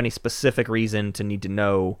 I don't have any specific reason to need to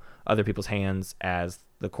know other people's hands as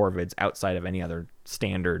the Corvids outside of any other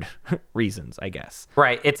standard reasons, I guess.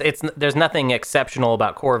 Right. There's nothing exceptional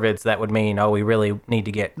about Corvids that would mean, we really need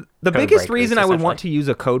to get the biggest reason I would want to use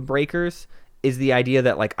a Code Breakers is the idea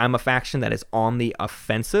that, like, I'm a faction that is on the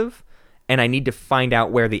offensive, and I need to find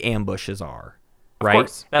out where the ambushes are, right? Of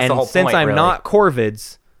course. That's the whole point, since I'm really. not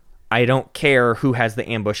Corvids, I don't care who has the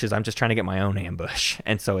ambushes. I'm just trying to get my own ambush.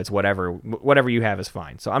 And so it's whatever you have is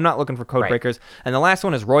fine. So I'm not looking for Code Breakers. And the last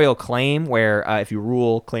one is Royal Claim, where if you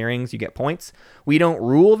rule clearings, you get points. We don't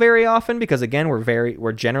rule very often because, again,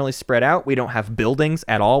 we're generally spread out. We don't have buildings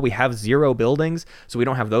at all. We have 0 buildings, so we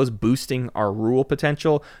don't have those boosting our rule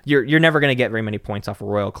potential. You're never going to get very many points off a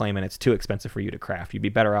Royal Claim, and it's too expensive for you to craft. You'd be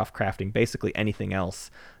better off crafting basically anything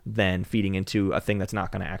else than feeding into a thing that's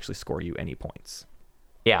not going to actually score you any points.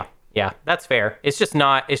 Yeah, that's fair. It's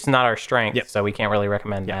not our strength, so we can't really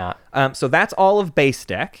recommend that. So that's all of base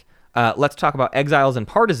deck. Let's talk about Exiles and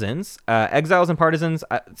Partisans. Exiles and Partisans,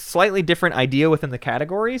 slightly different idea within the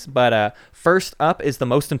categories, but first up is the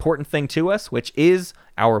most important thing to us, which is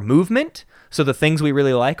our movement. So the things we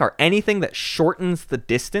really like are anything that shortens the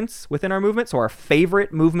distance within our movement. So our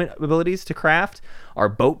favorite movement abilities to craft are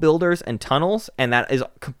boat builders and tunnels, and that is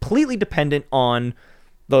completely dependent on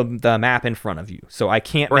the map in front of you. So I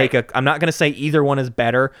can't I'm not going to say either one is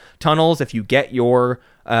better. Tunnels, if you get your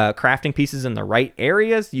crafting pieces in the right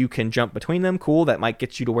areas, you can jump between them. Cool. That might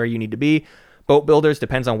get you to where you need to be. Boat builders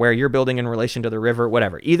depends on where you're building in relation to the river,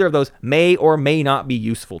 whatever. Either of those may or may not be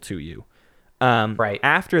useful to you.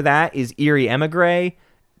 After that is Eerie Emigre,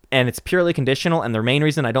 and it's purely conditional, and the main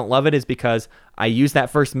reason I don't love it is because I use that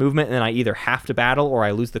first movement and then I either have to battle or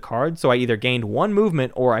I lose the card. So I either gained one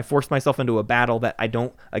movement or I forced myself into a battle that I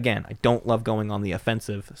don't love going on the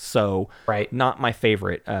offensive. So not my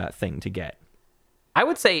favorite thing to get. I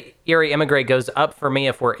would say Eerie Emigre goes up for me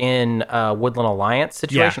if we're in a Woodland Alliance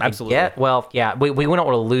situation. Yeah, absolutely. We don't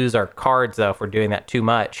want to lose our cards, though, if we're doing that too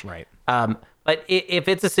much. Right. But if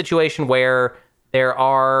it's a situation where there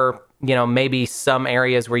are, maybe some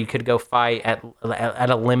areas where you could go fight at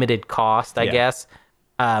a limited cost, I guess,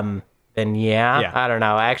 then I don't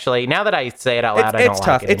know. Actually, now that I say it out loud, I don't like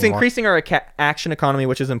tough. it It's anymore. increasing our action economy,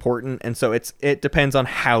 which is important, and so it depends on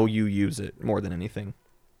how you use it more than anything.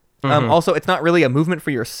 Also, it's not really a movement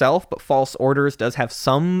for yourself, but False Orders does have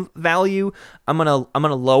some value. I'm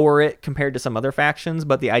gonna lower it compared to some other factions,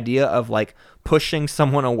 but the idea of like pushing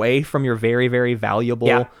someone away from your very, very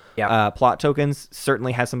valuable plot tokens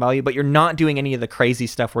certainly has some value. But you're not doing any of the crazy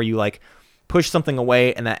stuff where you like push something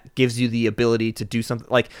away and that gives you the ability to do something.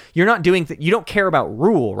 Like you're not doing you don't care about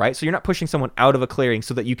rule, right? So you're not pushing someone out of a clearing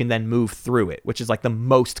so that you can then move through it, which is like the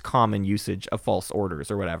most common usage of False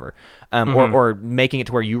Orders or whatever, or making it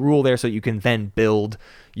to where you rule there so you can then build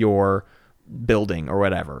your building or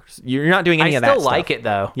whatever. You're not doing any of that stuff. I still like it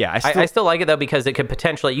though. Yeah, I still like it though because it could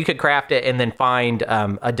potentially, you could craft it and then find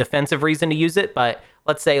a defensive reason to use it. But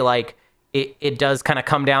let's say like it does kind of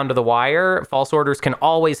come down to the wire. False Orders can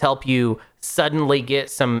always help you suddenly get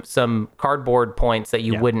some cardboard points that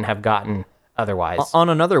you wouldn't have gotten otherwise. On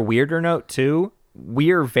another weirder note too,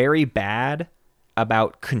 we're very bad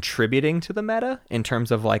about contributing to the meta in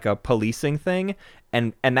terms of like a policing thing,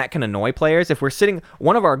 and that can annoy players. If we're sitting,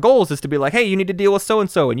 one of our goals is to be like, hey, you need to deal with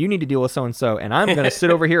so-and-so and you need to deal with so-and-so, and I'm going to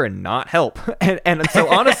sit over here and not help. And so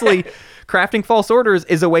honestly, crafting False Orders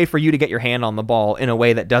is a way for you to get your hand on the ball in a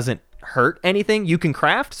way that doesn't hurt anything, you can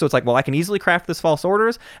craft. So it's like, well, I can easily craft this false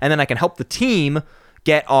orders, and then I can help the team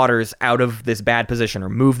get otters out of this bad position or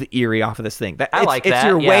move the Eyrie off of this thing. It's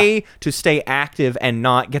your way to stay active and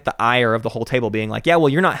not get the ire of the whole table being like, yeah, well,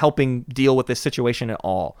 you're not helping deal with this situation at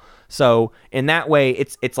all. So in that way,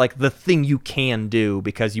 it's like the thing you can do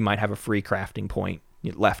because you might have a free crafting point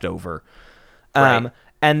left over. Right.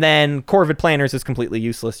 And then Corvid Planners is completely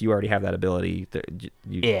useless. You already have that ability.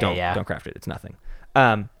 Don't craft it. It's nothing.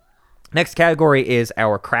 Next category is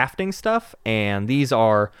our crafting stuff, and these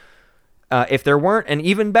are... if there weren't an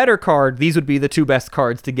even better card, these would be the 2 best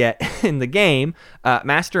cards to get in the game.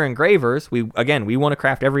 Master Engravers, we want to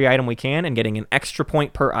craft every item we can, and getting an extra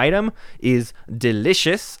point per item is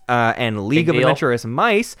delicious. And League of Adventurous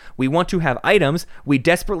Mice, we want to have items we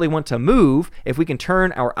desperately want to move. If we can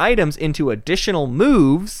turn our items into additional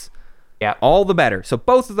moves, all the better. So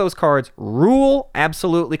both of those cards rule.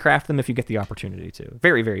 Absolutely craft them if you get the opportunity to.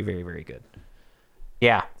 Very, very, very, very good.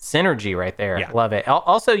 Yeah, synergy right there. Yeah. Love it.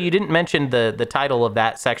 Also, you didn't mention the title of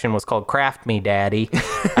that section was called Craft Me Daddy.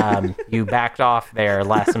 You backed off there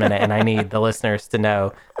last minute, and I need the listeners to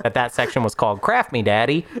know that section was called Craft Me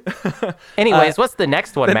Daddy. Anyways, what's the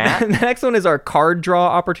next one, Matt? The next one is our card draw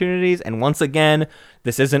opportunities, and once again,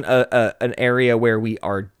 this isn't an area where we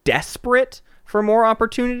are desperate for more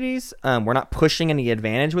opportunities. We're not pushing any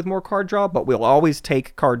advantage with more card draw, but we'll always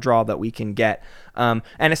take card draw that we can get. And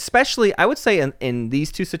especially, I would say in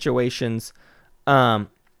these 2 situations,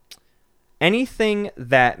 anything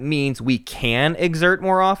that means we can exert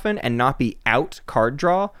more often and not be out card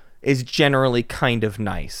draw is generally kind of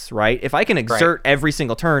nice, right? If I can exert every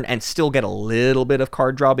single turn and still get a little bit of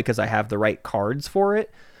card draw because I have the right cards for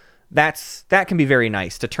it, that can be very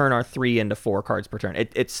nice to turn our 3 into 4 cards per turn.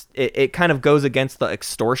 It kind of goes against the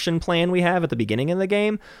extortion plan we have at the beginning of the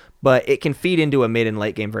game, but it can feed into a mid and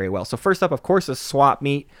late game very well. So first up, of course, is Swap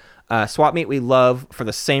Meet. Swap Meet we love for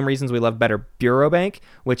the same reasons we love Better Bureau Bank,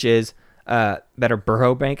 which is Better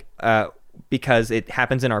Burrow Bank, because it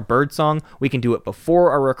happens in our bird song. We can do it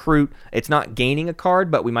before our recruit. It's not gaining a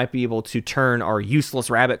card, but we might be able to turn our useless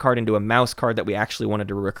rabbit card into a mouse card that we actually wanted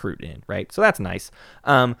to recruit in, right? So that's nice.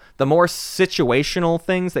 The more situational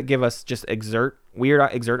things that give us just weird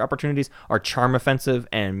exert opportunities are Charm Offensive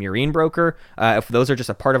and Murine Broker. If those are just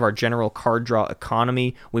a part of our general card draw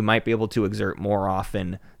economy, we might be able to exert more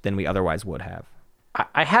often than we otherwise would have.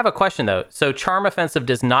 I have a question, though. So Charm Offensive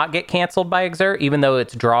does not get canceled by Exert, even though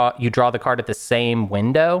you draw the card at the same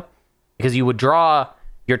window? Because you would draw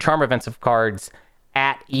your Charm Offensive cards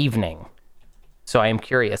at evening. So I am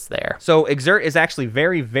curious there. So Exert is actually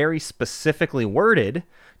very, very specifically worded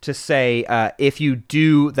to say if you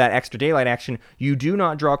do that extra daylight action, you do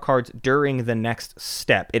not draw cards during the next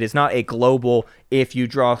step. It is not a global, if you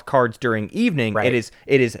draw cards during evening, right.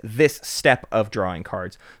 It is this step of drawing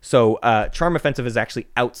cards. So Charm Offensive is actually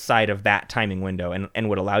outside of that timing window and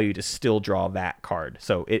would allow you to still draw that card.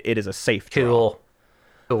 So it is a safe draw.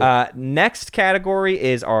 Cool. Next category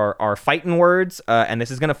is our fighting words, and this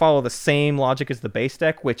is going to follow the same logic as the base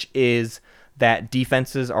deck, which is that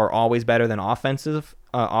defenses are always better than offenses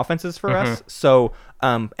for us. So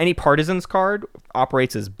any Partisans card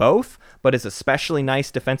operates as both, but is especially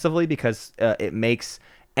nice defensively because it makes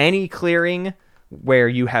any clearing where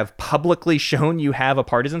you have publicly shown you have a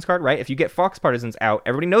Partisans card, right? If you get Fox Partisans out,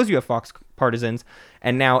 everybody knows you have Fox Partisans,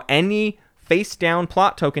 and now any face down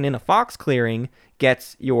plot token in a Fox clearing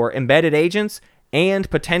gets your embedded agents and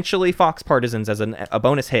potentially Fox Partisans as a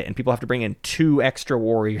bonus hit, and people have to bring in 2 extra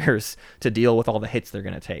warriors to deal with all the hits they're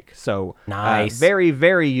going to take. So nice. Very,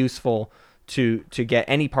 very useful to get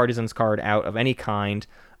any Partisans card out of any kind.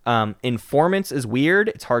 Informants is weird.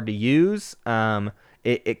 It's hard to use.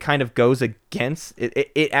 It kind of goes against...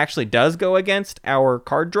 It actually does go against our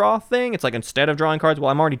card draw thing. It's like instead of drawing cards,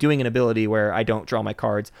 well, I'm already doing an ability where I don't draw my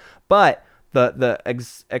cards. But the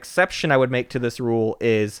exception I would make to this rule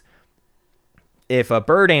is if a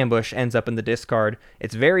bird ambush ends up in the discard,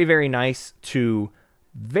 it's very, very nice to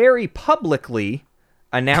very publicly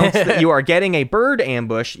announce that you are getting a bird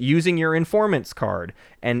ambush using your informants card.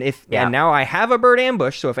 And and now I have a bird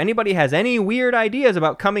ambush, so if anybody has any weird ideas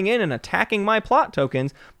about coming in and attacking my plot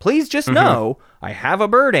tokens, please just know I have a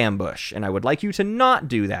bird ambush, and I would like you to not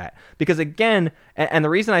do that. Because again, and the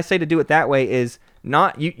reason I say to do it that way is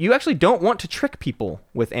not you actually don't want to trick people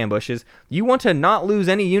with ambushes. You want to not lose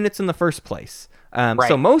any units in the first place. Right.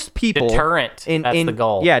 So most people... Deterrent, that's the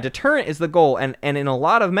goal. Yeah, deterrent is the goal. And in a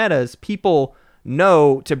lot of metas, people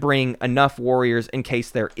know to bring enough warriors in case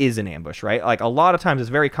there is an ambush, right? Like a lot of times it's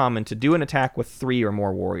very common to do an attack with 3 or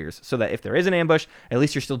more warriors so that if there is an ambush, at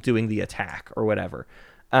least you're still doing the attack or whatever.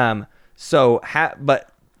 But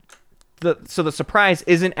the surprise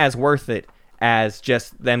isn't as worth it as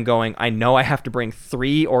just them going, I know I have to bring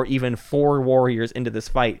 3 or even 4 warriors into this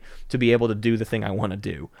fight to be able to do the thing I want to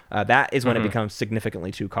do. That is when it becomes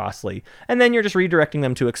significantly too costly. And then you're just redirecting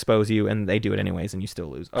them to expose you, and they do it anyways, and you still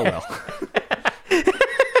lose. Oh, well.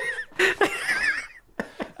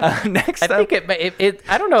 Next up, I think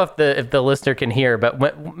I don't know if the listener can hear, but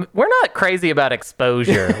we're not crazy about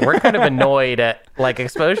exposure. We're kind of annoyed at, like,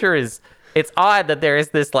 exposure is, it's odd that there is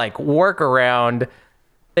this, like, workaround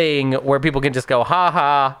thing where people can just go, ha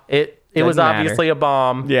ha, it was obviously a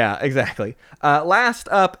bomb. Yeah, exactly. Last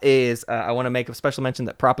up is I want to make a special mention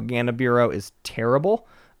that Propaganda Bureau is terrible.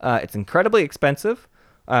 It's incredibly expensive.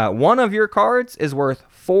 One of your cards is worth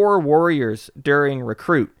 4 warriors during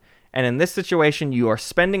recruit. And in this situation, you are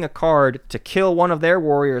spending a card to kill one of their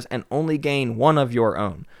warriors and only gain one of your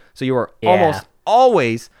own. So you are almost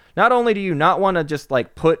always, not only do you not want to just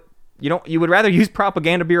like you would rather use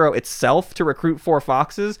Propaganda Bureau itself to recruit 4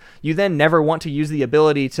 foxes. You then never want to use the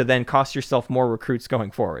ability to then cost yourself more recruits going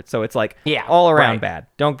forward. So it's like all around bad.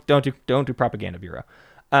 Don't do Propaganda Bureau.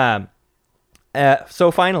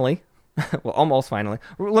 So finally, well, almost finally,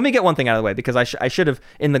 let me get one thing out of the way because I should have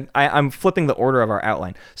I'm flipping the order of our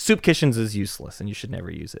outline. Soup Kitchens is useless and you should never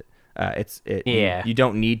use it. You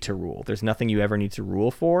don't need to rule. There's nothing you ever need to rule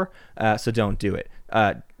for, so don't do it.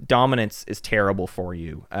 Dominance is terrible for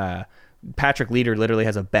you. Patrick Leader literally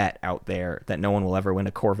has a bet out there that no one will ever win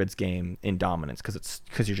a Corvids game in Dominance because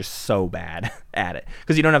you're just so bad at it.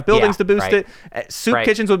 Because you don't have buildings to boost it. Soup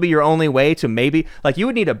Kitchens would be your only way to maybe, like, you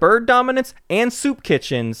would need a bird dominance and Soup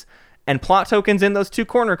Kitchens and plot tokens in those 2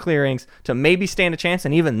 corner clearings to maybe stand a chance,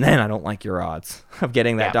 and even then I don't like your odds of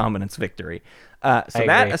getting that dominance victory. So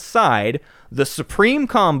that aside, the supreme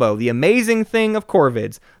combo, the amazing thing of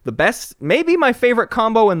Corvids, the best, maybe my favorite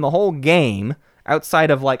combo in the whole game, outside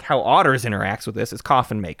of like how Otters interacts with this, is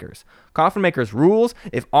Coffin Makers. Coffin Makers rules.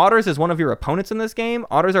 If Otters is one of your opponents in this game,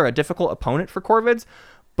 Otters are a difficult opponent for Corvids,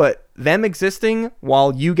 but them existing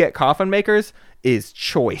while you get Coffin Makers is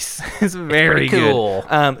choice. It's very cool.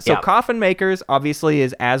 Good. So Coffin Makers obviously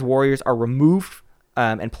is as warriors are removed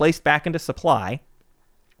and placed back into supply,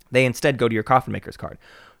 they instead go to your Coffin Makers card.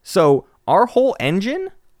 So our whole engine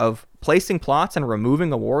of placing plots and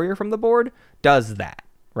removing a warrior from the board does that,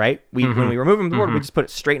 right? When we remove them from the board, we just put it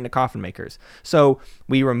straight into Coffin Makers. So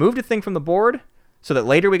we removed a thing from the board so that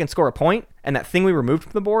later we can score a point, and that thing we removed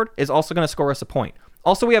from the board is also going to score us a point.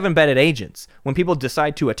 Also, we have embedded agents. When people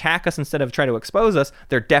decide to attack us instead of try to expose us,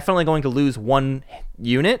 they're definitely going to lose 1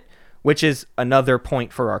 unit, which is another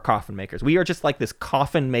point for our Coffin Makers. We are just like this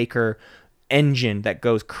Coffin Maker engine that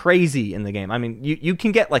goes crazy in the game. I mean, you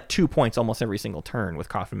can get like 2 points almost every single turn with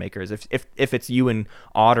Coffin Makers. If it's you and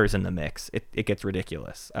Otters in the mix, it gets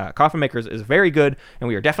ridiculous. Coffin Makers is very good, and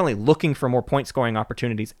we are definitely looking for more point scoring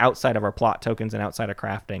opportunities outside of our plot tokens and outside of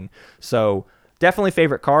crafting. So definitely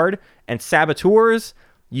favorite card. And Saboteurs,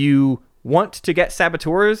 you want to get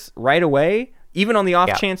Saboteurs right away, even on the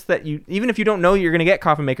off chance that even if you don't know you're going to get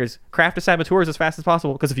Coffin Makers, craft a Saboteurs as fast as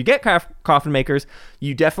possible. Because if you get Coffin Makers,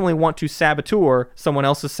 you definitely want to Saboteur someone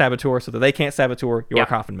else's Saboteur so that they can't Saboteur your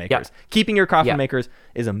Coffin Makers. Keeping your Coffin Makers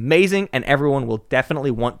is amazing, and everyone will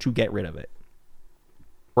definitely want to get rid of it.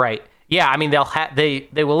 Right. Yeah, I mean,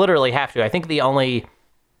 they will literally have to. I think the only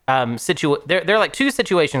there are like 2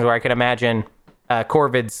 situations where I could imagine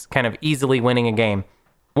Corvids kind of easily winning a game.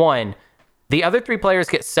 One, the other 3 players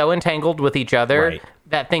get so entangled with each other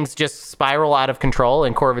that things just spiral out of control,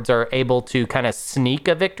 and Corvids are able to kind of sneak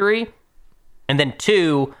a victory. And then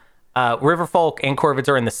 2, Riverfolk and Corvids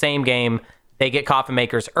are in the same game. They get Coffin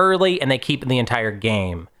Makers early, and they keep the entire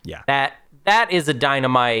game. Yeah, that is a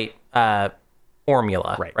dynamite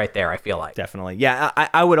formula right there, I feel like. Definitely. Yeah,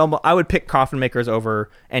 I would pick Coffin Makers over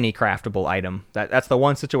any craftable item. That's the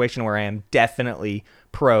one situation where I am definitely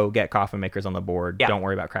pro get Coffin Makers on the board. Don't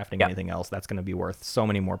worry about crafting anything else. That's going to be worth so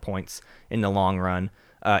many more points in the long run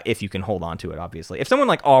if you can hold on to it, obviously. If someone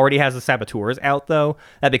like already has the Saboteurs out, though,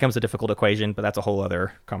 that becomes a difficult equation, but that's a whole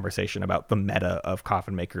other conversation about the meta of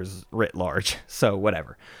Coffin Makers writ large. So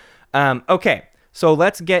whatever. Okay, so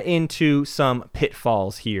let's get into some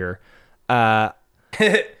pitfalls here.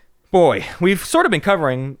 Boy, we've sort of been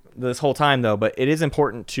covering this whole time, though, but it is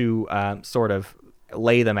important to sort of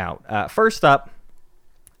lay them out. First up,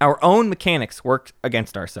 our own mechanics work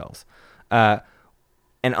against ourselves.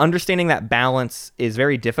 And understanding that balance is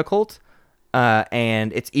very difficult.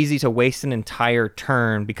 and it's easy to waste an entire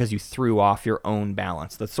turn because you threw off your own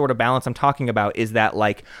balance. The sort of balance I'm talking about is that,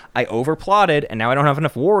 like, I overplotted, and now I don't have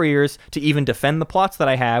enough warriors to even defend the plots that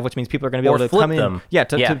I have, which means people are going to be able to come in. Yeah,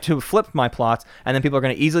 to flip my plots, and then people are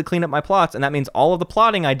going to easily clean up my plots, and that means all of the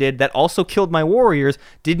plotting I did that also killed my warriors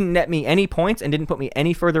didn't net me any points and didn't put me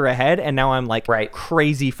any further ahead, and now I'm, like,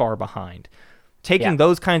 crazy far behind. Taking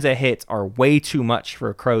those kinds of hits are way too much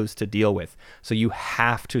for crows to deal with. So you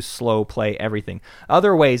have to slow play everything.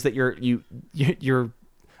 Other ways that your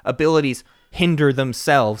abilities hinder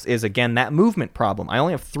themselves is, again, that movement problem. I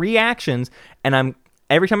only have 3 actions, and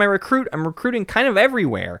every time I recruit, I'm recruiting kind of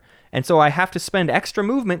everywhere. And so I have to spend extra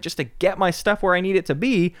movement just to get my stuff where I need it to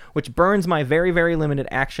be, which burns my very, very limited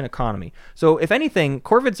action economy. So if anything,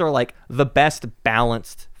 Corvids are like the best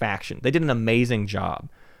balanced faction. They did an amazing job.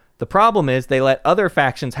 The problem is they let other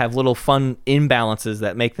factions have little fun imbalances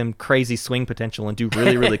that make them crazy swing potential and do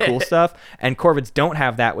really, really cool stuff. And Corvids don't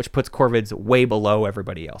have that, which puts Corvids way below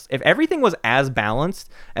everybody else. If everything was as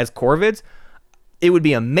balanced as Corvids, it would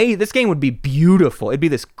be amazing. This game would be beautiful. It'd be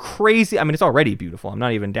this crazy... I mean, it's already beautiful. I'm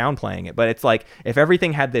not even downplaying it. But it's like, if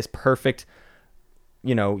everything had this perfect,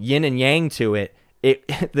 yin and yang to it,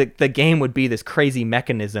 the game would be this crazy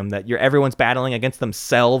mechanism that everyone's battling against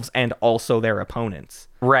themselves and also their opponents.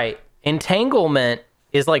 Right. Entanglement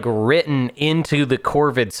is like written into the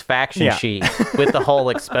Corvids faction sheet with the whole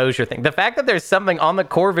exposure thing. The fact that there's something on the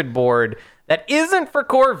Corvid board that isn't for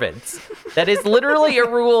Corvids, that is literally a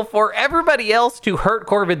rule for everybody else to hurt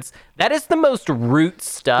Corvids, that is the most root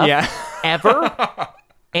stuff ever.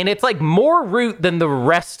 And it's like more root than the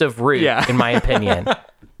rest of root, in my opinion.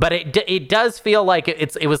 But it does feel like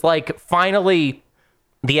it was like finally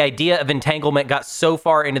the idea of entanglement got so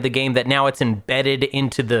far into the game that now it's embedded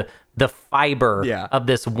into the fiber of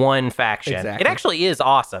this one faction. Exactly. It actually is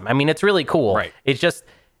awesome. I mean, it's really cool. Right. It's just,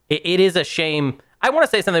 it is a shame. I want to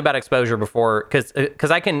say something about exposure before,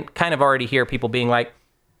 because I can kind of already hear people being like,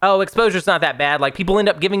 oh, exposure's not that bad. Like, people end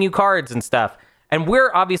up giving you cards and stuff. And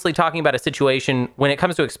we're obviously talking about a situation when it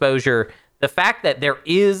comes to exposure, the fact that there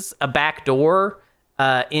is a back door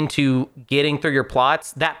into getting through your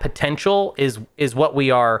plots, that potential is what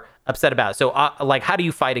we are upset about. So, like, how do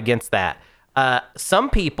you fight against that? Some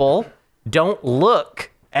people don't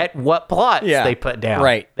look at what plots they put down.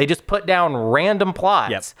 Right. They just put down random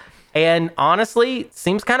plots. Yep. And honestly,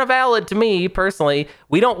 seems kind of valid to me personally.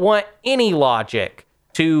 We don't want any logic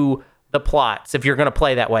to the plots if you're going to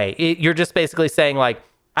play that way. You're just basically saying, like,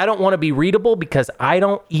 I don't want to be readable because I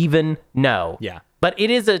don't even know. Yeah. But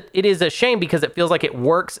it is a shame because it feels like it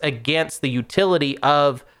works against the utility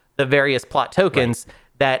of the various plot tokens,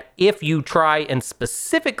 that if you try and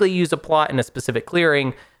specifically use a plot in a specific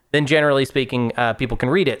clearing, then generally speaking, people can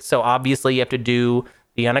read it. So obviously you have to do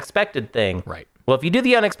the unexpected thing. Right. Well, if you do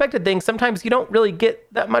the unexpected thing, sometimes you don't really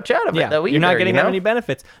get that much out of it, though, either. You're not getting that many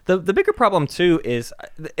benefits. The bigger problem, too, is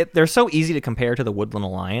they're so easy to compare to the Woodland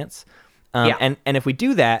Alliance. And if we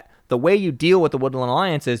do that, the way you deal with the Woodland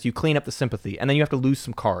Alliance is you clean up the sympathy, and then you have to lose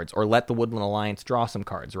some cards or let the Woodland Alliance draw some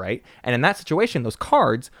cards, right? And in that situation, those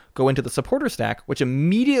cards go into the supporter stack, which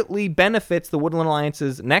immediately benefits the Woodland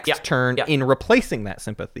Alliance's next turn in replacing that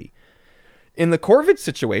sympathy. In the Corvid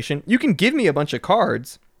situation, you can give me a bunch of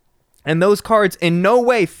cards, and those cards in no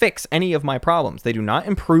way fix any of my problems. They do not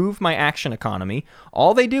improve my action economy.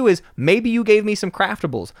 All they do is, maybe you gave me some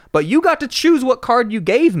craftables, but you got to choose what card you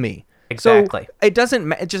gave me. Exactly. So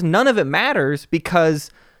it just none of it matters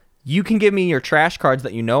because you can give me your trash cards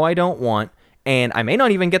that you know I don't want, and I may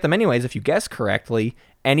not even get them anyways if you guess correctly.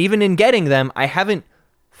 And even in getting them, I haven't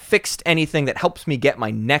fixed anything that helps me get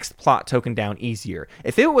my next plot token down easier.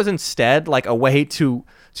 If it was instead like a way to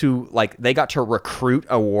like they got to recruit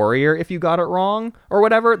a warrior if you got it wrong or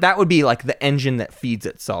whatever, that would be like the engine that feeds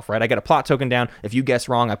itself, right? I get a plot token down. If you guess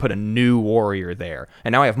wrong, I put a new warrior there,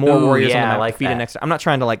 and now I have more warriors on the map to feed it next. I'm not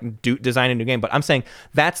trying to like design a new game, but I'm saying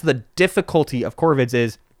that's the difficulty of Corvids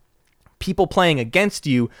is people playing against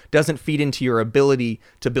you doesn't feed into your ability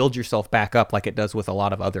to build yourself back up like it does with a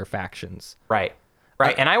lot of other factions. Right.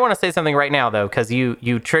 And I want to say something right now, though, because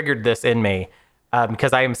you triggered this in me,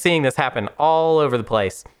 because I am seeing this happen all over the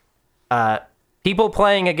place. People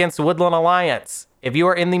playing against Woodland Alliance, if you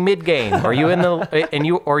are in the mid game or you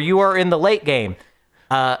are in the late game,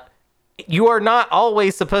 you are not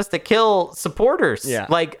always supposed to kill supporters. Yeah.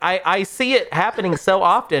 Like I see it happening so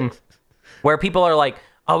often where people are like,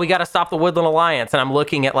 oh, we got to stop the Woodland Alliance, and I'm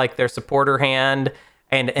looking at like their supporter hand.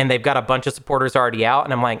 And they've got a bunch of supporters already out.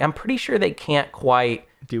 And I'm like, I'm pretty sure they can't quite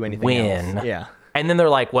do anything win. Else. Yeah. And then they're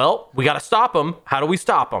like, well, we got to stop them. How do we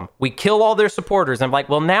stop them? We kill all their supporters. And I'm like,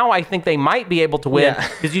 well, now I think they might be able to win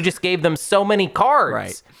because you just gave them so many cards.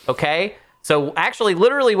 Right. Okay? So actually,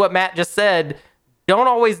 literally what Matt just said, don't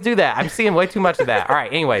always do that. I'm seeing way too much of that. All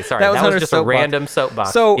right. Anyway, sorry. That was just a random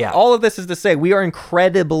soapbox. So all of this is to say we are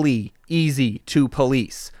incredibly easy to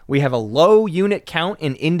police. We have a low unit count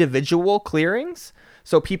in individual clearings,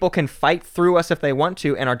 so people can fight through us if they want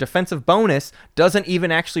to, and our defensive bonus doesn't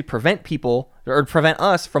even actually prevent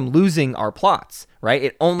us from losing our plots, right?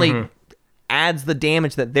 It only adds the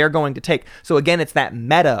damage that they're going to take. So again, it's that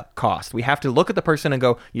meta cost. We have to look at the person and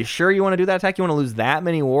go, you sure you want to do that attack? You want to lose that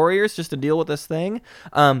many warriors just to deal with this thing?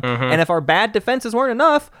 And if our bad defenses weren't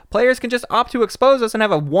enough, players can just opt to expose us and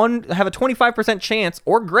have a 25% chance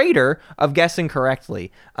or greater of guessing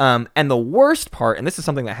correctly. And the worst part, and this is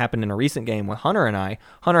something that happened in a recent game with Hunter and I,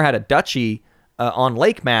 Hunter had a duchy on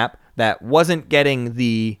lake map that wasn't getting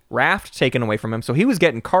the raft taken away from him, so he was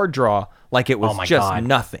getting card draw like it was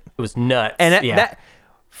nothing. It was nuts. And that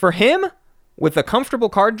for him, with a comfortable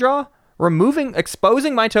card draw,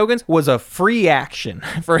 exposing my tokens was a free action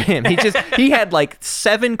for him. He had like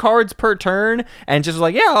 7 cards per turn and just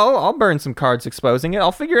like, yeah, I'll burn some cards exposing it.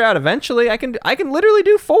 I'll figure it out eventually. I can literally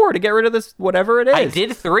do 4 to get rid of this, whatever it is. I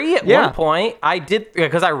did 3 at one point. I did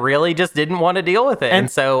because I really just didn't want to deal with it. And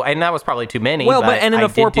that was probably too many. Well, but in a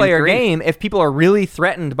 4-player game, if people are really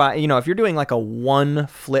threatened by, if you're doing like a 1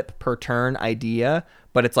 flip per turn idea,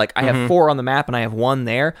 but it's like I have 4 on the map and I have 1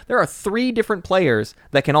 there. There are 3 different players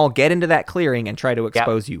that can all get into that clearing and try to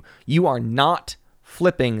expose you. You are not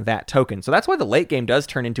flipping that token. So that's why the late game does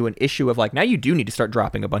turn into an issue of like, now you do need to start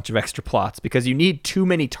dropping a bunch of extra plots because you need too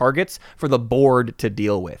many targets for the board to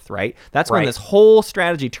deal with, right? That's when this whole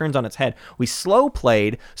strategy turns on its head. We slow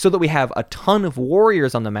played so that we have a ton of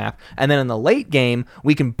warriors on the map, and then in the late game,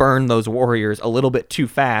 we can burn those warriors a little bit too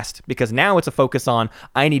fast because now it's a focus on,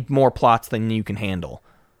 I need more plots than you can handle.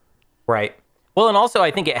 Right. Well, and also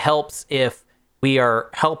I think it helps if we are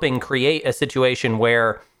helping create a situation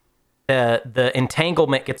where the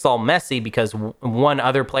entanglement gets all messy because one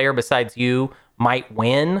other player besides you might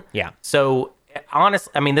win. Yeah. So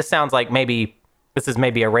honestly, I mean, this sounds like this is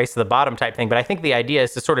maybe a race to the bottom type thing, but I think the idea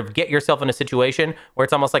is to sort of get yourself in a situation where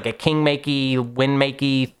it's almost like a king-makey,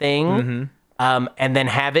 win-makey thing. And then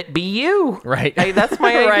have it be you. Right. Hey, that's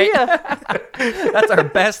my idea. That's our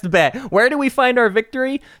best bet. Where do we find our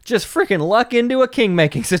victory? Just freaking luck into a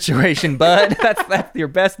king-making situation, bud. That's your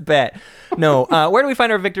best bet. No, where do we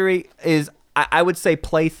find our victory is, I would say,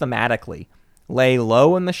 play thematically. Lay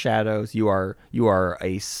low in the shadows. You are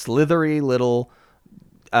a slithery little...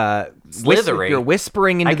 slithery? You're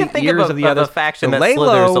whispering into the ears of the others. A faction that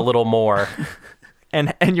slithers a little more.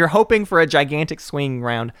 And you're hoping for a gigantic swing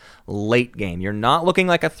round late game. You're not looking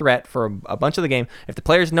like a threat for a bunch of the game. If the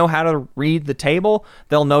players know how to read the table,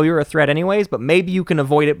 they'll know you're a threat anyways, but maybe you can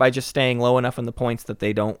avoid it by just staying low enough in the points that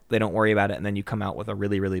they don't worry about it, and then you come out with a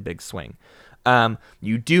really, really big swing.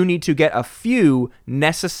 You do need to get a few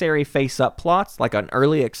necessary face-up plots, like an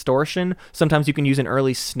early extortion. Sometimes you can use an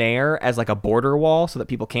early snare as like a border wall so that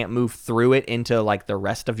people can't move through it into like the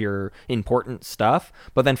rest of your important stuff.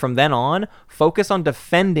 But then from then on, focus on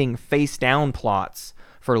defending face-down plots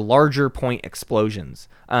for larger point explosions.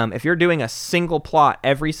 If you're doing a single plot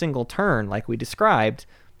every single turn, like we described,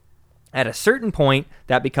 at a certain point,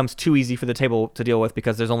 that becomes too easy for the table to deal with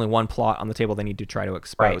because there's only one plot on the table they need to try to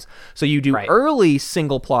expose. So you do early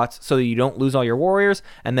single plots so that you don't lose all your warriors,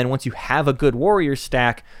 and then once you have a good warrior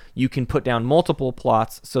stack, you can put down multiple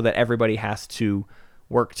plots so that everybody has to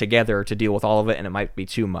work together to deal with all of it, and it might be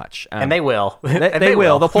too much. And they will. They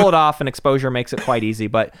will. They'll pull it off, and exposure makes it quite easy,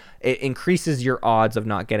 but it increases your odds of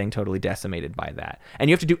not getting totally decimated by that. And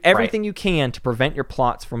you have to do everything you can to prevent your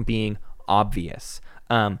plots from being obvious.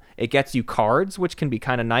 It gets you cards, which can be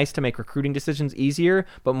kind of nice to make recruiting decisions easier,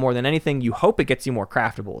 but more than anything, you hope it gets you more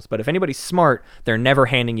craftables. But if anybody's smart, they're never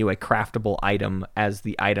handing you a craftable item as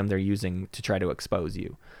the item they're using to try to expose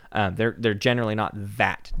you. They're generally not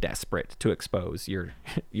that desperate to expose your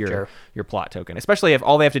plot token, especially if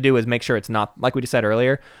all they have to do is make sure it's not, like we just said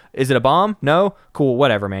earlier, is it a bomb? No? Cool,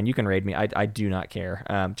 whatever, man. You can raid me. I do not care.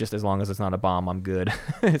 Just as long as it's not a bomb, I'm good,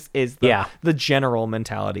 is the general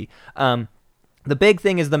mentality. The big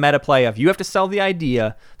thing is the meta play of you have to sell the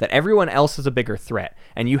idea that everyone else is a bigger threat,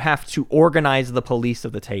 and you have to organize the police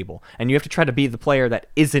of the table, and you have to try to be the player that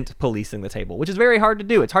isn't policing the table, which is very hard to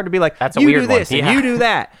do. It's hard to be like, that's you a weird do this one. and you do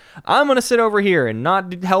that. I'm going to sit over here and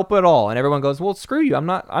not help at all. And everyone goes, well, screw you. I'm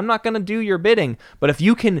not going to do your bidding. But if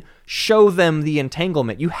you can show them the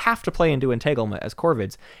entanglement, you have to play into entanglement as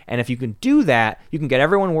Corvids. And if you can do that, you can get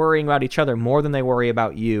everyone worrying about each other more than they worry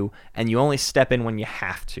about you. And you only step in when you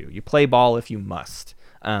have to. You play ball if you must,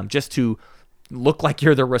 just to look like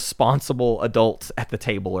you're the responsible adult at the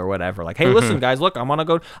table or whatever. Like, hey, listen, guys, look, I'm gonna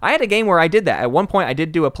go. I had a game where I did that. At one point, I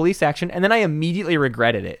did do a police action, and then I immediately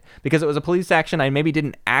regretted it because it was a police action I maybe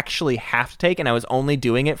didn't actually have to take, and I was only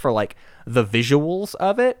doing it for like the visuals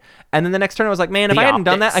of it. And then the next turn, I was like, man, if I hadn't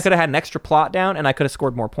done that, I could have had an extra plot down, and I could have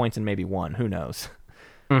scored more points and maybe won. Who knows?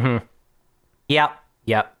 Yep.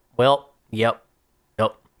 Well, yep.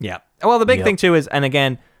 Well, the big thing too is, and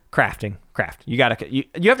again, craft. You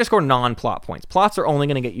have to score non-plot points. Plots are only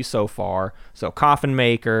going to get you so far. So coffin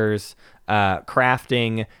makers,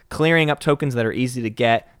 crafting, clearing up tokens that are easy to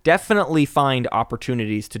get. Definitely find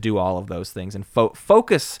opportunities to do all of those things and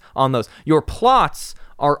focus on those. Your plots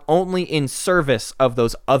are only in service of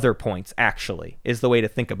those other points, actually, is the way to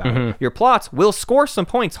think about it. Your plots will score some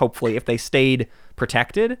points, hopefully, if they stayed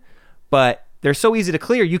protected, but they're so easy to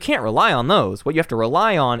clear, you can't rely on those. What you have to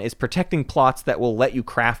rely on is protecting plots that will let you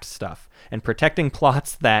craft stuff, and protecting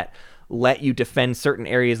plots that let you defend certain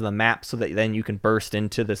areas of the map so that then you can burst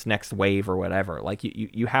into this next wave or whatever. Like,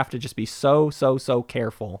 you have to just be so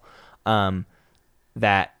careful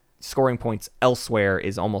that scoring points elsewhere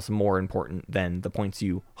is almost more important than the points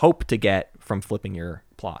you hope to get from flipping your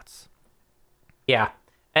plots. Yeah.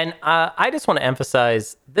 And I just want to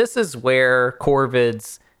emphasize, this is where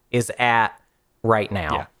Corvids is at right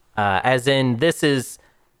now. As in, this is,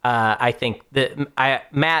 I think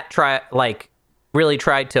that Matt really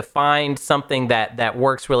tried to find something that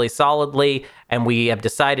works really solidly, and we have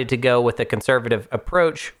decided to go with a conservative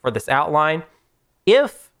approach for this outline.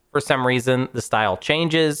 If for some reason the style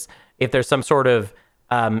changes, if there's some sort of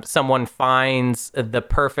someone finds the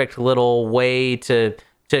perfect little way to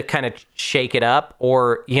kind of shake it up,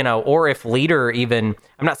 or if Leader even,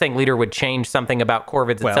 I'm not saying Leader would change something about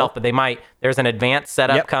Corvids itself, but they might. There's an advanced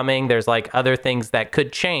setup coming. There's like other things that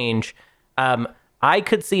could change. I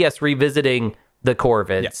could see us revisiting the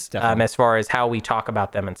Corvids as far as how we talk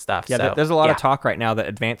about them and stuff. There's a lot of talk right now that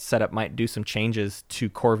advanced setup might do some changes to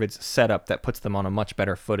Corvid's setup that puts them on a much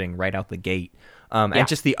better footing right out the gate. And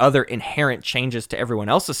just the other inherent changes to everyone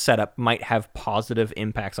else's setup might have positive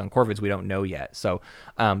impacts on Corvids we don't know yet. So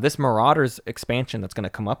this Marauders expansion that's going to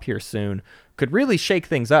come up here soon could really shake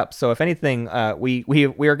things up. So if anything, we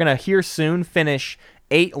are going to here soon finish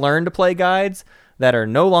 8 learn to play guides that are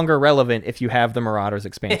no longer relevant if you have the Marauders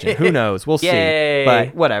expansion. Who knows? We'll see.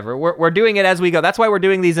 But whatever. We're doing it as we go. That's why we're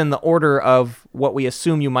doing these in the order of what we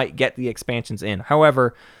assume you might get the expansions in.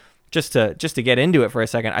 However, just to get into it for a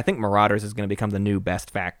second, I think Marauders is going to become the new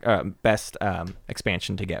best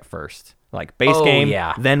expansion to get first. Like base game,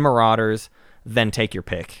 then Marauders, then take your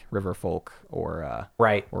pick, Riverfolk or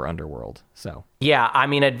Underworld. So I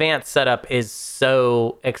mean, advanced setup is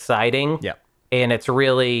so exciting. And it's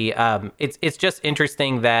really it's just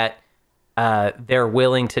interesting that they're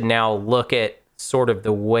willing to now look at sort of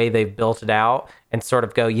the way they've built it out and sort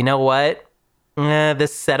of go, you know what?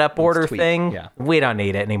 This setup order thing, we don't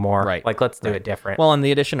need it anymore. Like, let's do it different. Well, and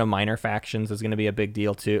the addition of minor factions is going to be a big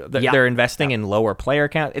deal too. They're investing in lower player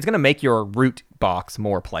count. It's going to make your root box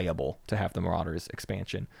more playable to have the Marauders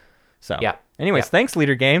expansion. So, anyways, thanks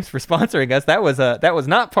Leader Games for sponsoring us. That was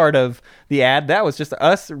not part of the ad. That was just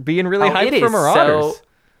us being really hyped for Marauders. So,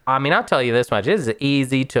 I mean, I'll tell you this much: it is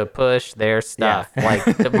easy to push their stuff. Like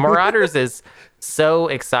the Marauders is so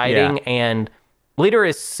exciting, and Leader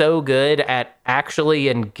is so good at actually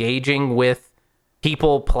engaging with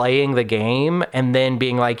people playing the game and then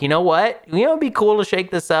being like, you know what? It'd be cool to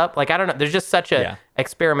shake this up. Like, I don't know. There's just such a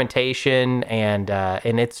experimentation, and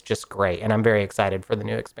it's just great. And I'm very excited for the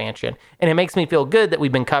new expansion. And it makes me feel good that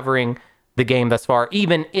we've been covering the game thus far,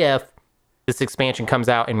 even if this expansion comes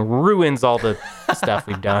out and ruins all the stuff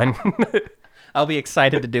we've done. I'll be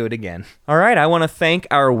excited to do it again. All right, I want to thank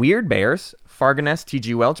our Weird Bears, Farganess,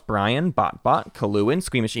 TG Welch, Brian, BotBot, Kaluin,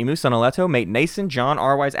 Squeamish Emu, Sonoletto, Mate Nason, John,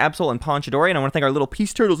 Rwise, Absol, and Ponchadori. And I want to thank our little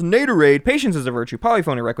Peace Turtles, Naderade, Patience is a Virtue,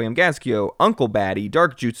 Polyphony Requiem, Gazkio, Uncle Batty,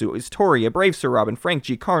 Dark Jutsu, Istoria, Brave Sir Robin, Frank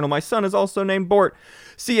G. Carnal, my son is also named Bort,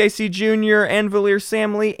 CAC Jr., Anvalier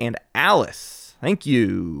Samley, and Alice. Thank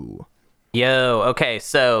you. Yo, okay,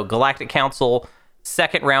 so Galactic Council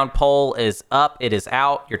second round poll is up. It is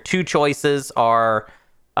out. Your 2 choices are...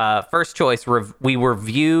 first choice, we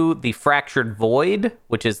review the Fractured Void,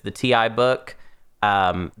 which is the TI book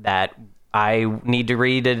that I need to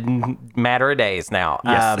read in a matter of days now.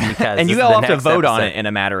 Because and you all have to vote on it in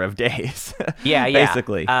a matter of days.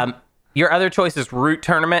 Basically. Your other choice is Root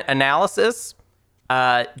Tournament Analysis.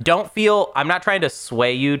 I'm not trying to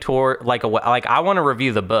sway you toward like I want to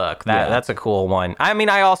review the book. That's a cool one. I mean,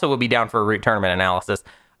 I also would be down for a Root Tournament Analysis.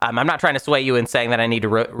 I'm not trying to sway you in saying that I need to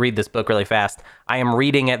read this book really fast. I am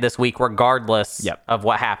reading it this week regardless of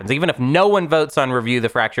what happens. Even if no one votes on Review the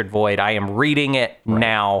Fractured Void, I am reading it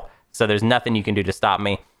now, so there's nothing you can do to stop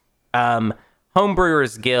me.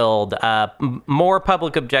 Homebrewers Guild, more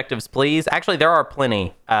public objectives, please. Actually, there are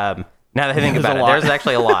plenty. Now that I think about it, there's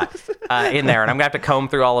actually a lot in there, and I'm going to have to comb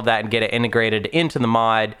through all of that and get it integrated into the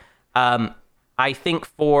mod. I think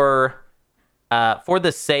for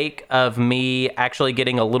the sake of me actually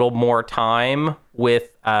getting a little more time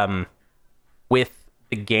with the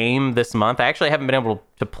game this month, I actually haven't been able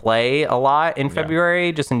to play a lot in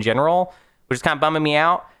February, just in general, which is kind of bumming me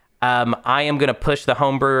out. I am going to push the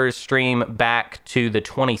Homebrewers stream back to the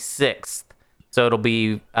 26th. So it'll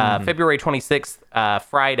be February 26th,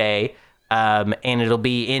 Friday, and it'll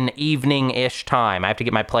be in evening-ish time. I have to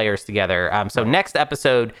get my players together. So next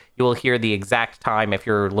episode, you will hear the exact time if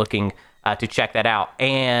you're looking to check that out.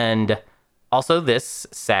 And also this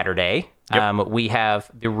Saturday, we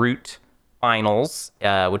have the Root Finals,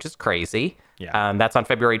 which is crazy. Yeah. That's on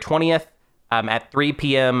February 20th at 3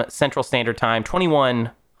 p.m. Central Standard Time,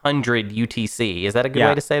 2100 UTC. Is that a good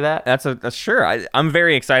way to say that? That's sure. I'm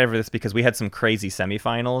very excited for this because we had some crazy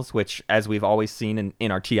semifinals, which, as we've always seen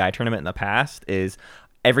in our TI tournament in the past, is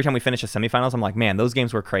every time we finish the semifinals, I'm like, man, those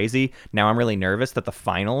games were crazy. Now I'm really nervous that the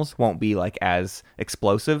finals won't be like as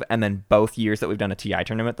explosive. And then both years that we've done a TI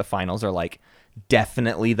tournament, the finals are like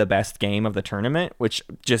definitely the best game of the tournament, which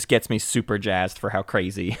just gets me super jazzed for how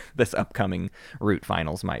crazy this upcoming Root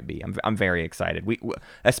Finals might be. I'm very excited. We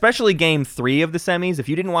especially game 3 of the semis. If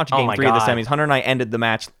you didn't watch game 3 of the semis, Hunter and I ended the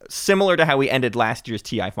match similar to how we ended last year's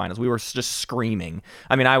TI finals. We were just screaming.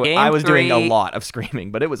 I mean, I was doing a lot of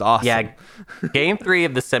screaming, but it was awesome. Yeah, game 3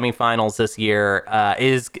 of the semifinals this year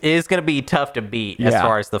is going to be tough to beat as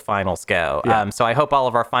far as the finals go. Yeah. So I hope all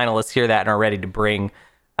of our finalists hear that and are ready to bring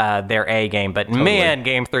their A game. But man,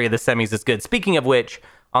 game 3 of the semis is good. Speaking of which,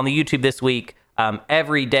 on the YouTube this week,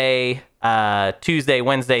 every day, Tuesday,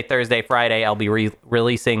 Wednesday, Thursday, Friday, I'll be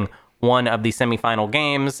releasing one of the semifinal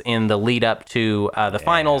games in the lead up to the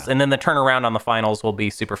finals. And then the turnaround on the finals will be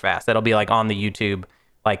super fast. That'll be like on the YouTube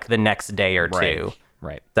like the next day or two.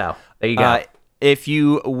 Right. So there you go. If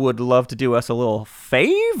you would love to do us a little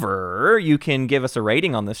favor, you can give us a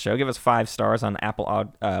rating on this show. Give us 5 stars on Apple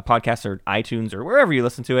Podcasts or iTunes or wherever you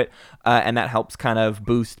listen to it. And that helps kind of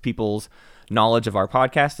boost people's knowledge of our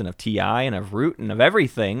podcast and of TI and of Root and of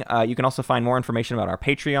everything. You can also find more information about our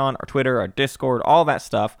Patreon, our Twitter, our Discord, all that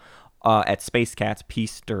stuff at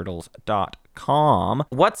spacecatpeaceturtles.com.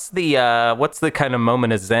 What's the kind of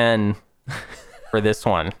moment of zen for this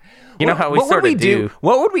one? You know how we sort of do.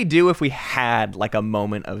 What would we do if we had like a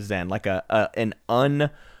moment of zen, like an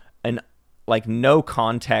like no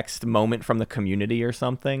context moment from the community or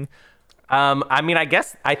something? I mean, I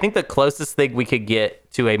think the closest thing we could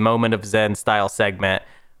get to a moment of zen style segment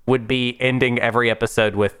would be ending every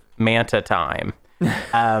episode with Manta Time.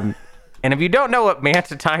 And if you don't know what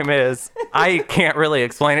Manta Time is, I can't really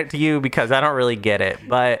explain it to you because I don't really get it.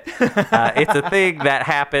 But it's a thing that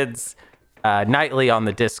happens nightly on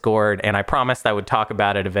the Discord, and I promised I would talk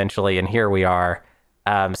about it eventually, and here we are.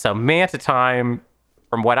 So Manta Time,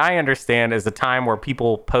 from what I understand, is a time where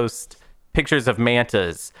people post pictures of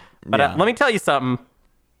mantas. But let me tell you something.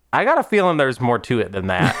 I got a feeling there's more to it than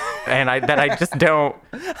that, and I just don't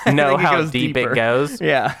know how deep it goes.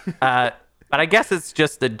 Yeah. But I guess it's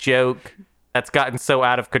just a joke that's gotten so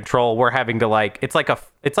out of control. We're having to it's like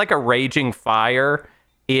a raging fire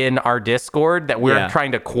in our Discord that we're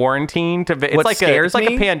trying to quarantine to. It's like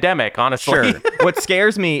a pandemic, honestly. Sure. What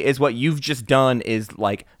scares me is what you've just done is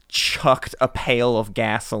like chucked a pail of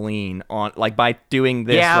gasoline on, like, by doing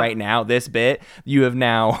this right now, this bit, you have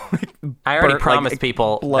now I already promised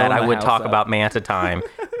people that I would talk about Manta Time.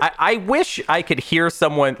 I wish I could hear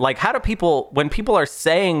someone, like, how do people, when people are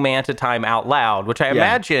saying Manta Time out loud, which I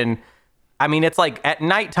imagine, I mean, it's like at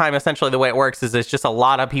nighttime, essentially the way it works is it's just a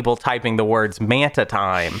lot of people typing the words Manta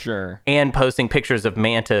Time and posting pictures of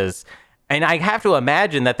mantas. And I have to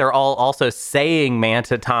imagine that they're all also saying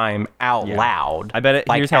Manta Time out loud. I bet it.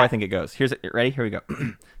 Like, here's how I think it goes. Ready? Here we go.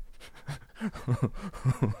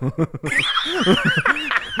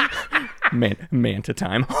 Manta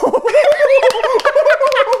Time.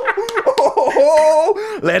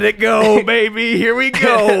 Let it go, baby. Here we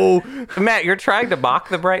go. Matt, you're trying to mock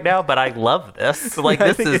them right now, but I love this. Like,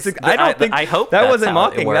 this is. I hope that wasn't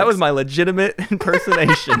mocking. That was my legitimate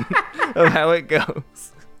impersonation of how it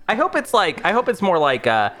goes. I hope it's like this. I hope it's like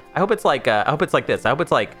this. I hope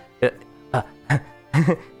it's like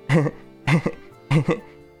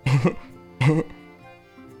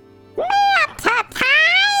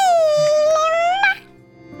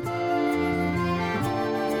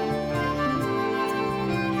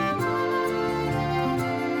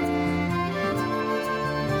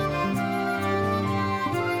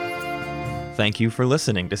thank you for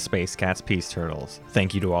listening to Space Cats Peace Turtles.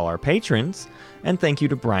 Thank you to all our patrons, and thank you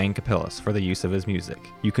to Brian Capillis for the use of his music.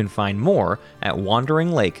 You can find more at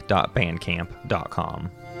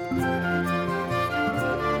wanderinglake.bandcamp.com.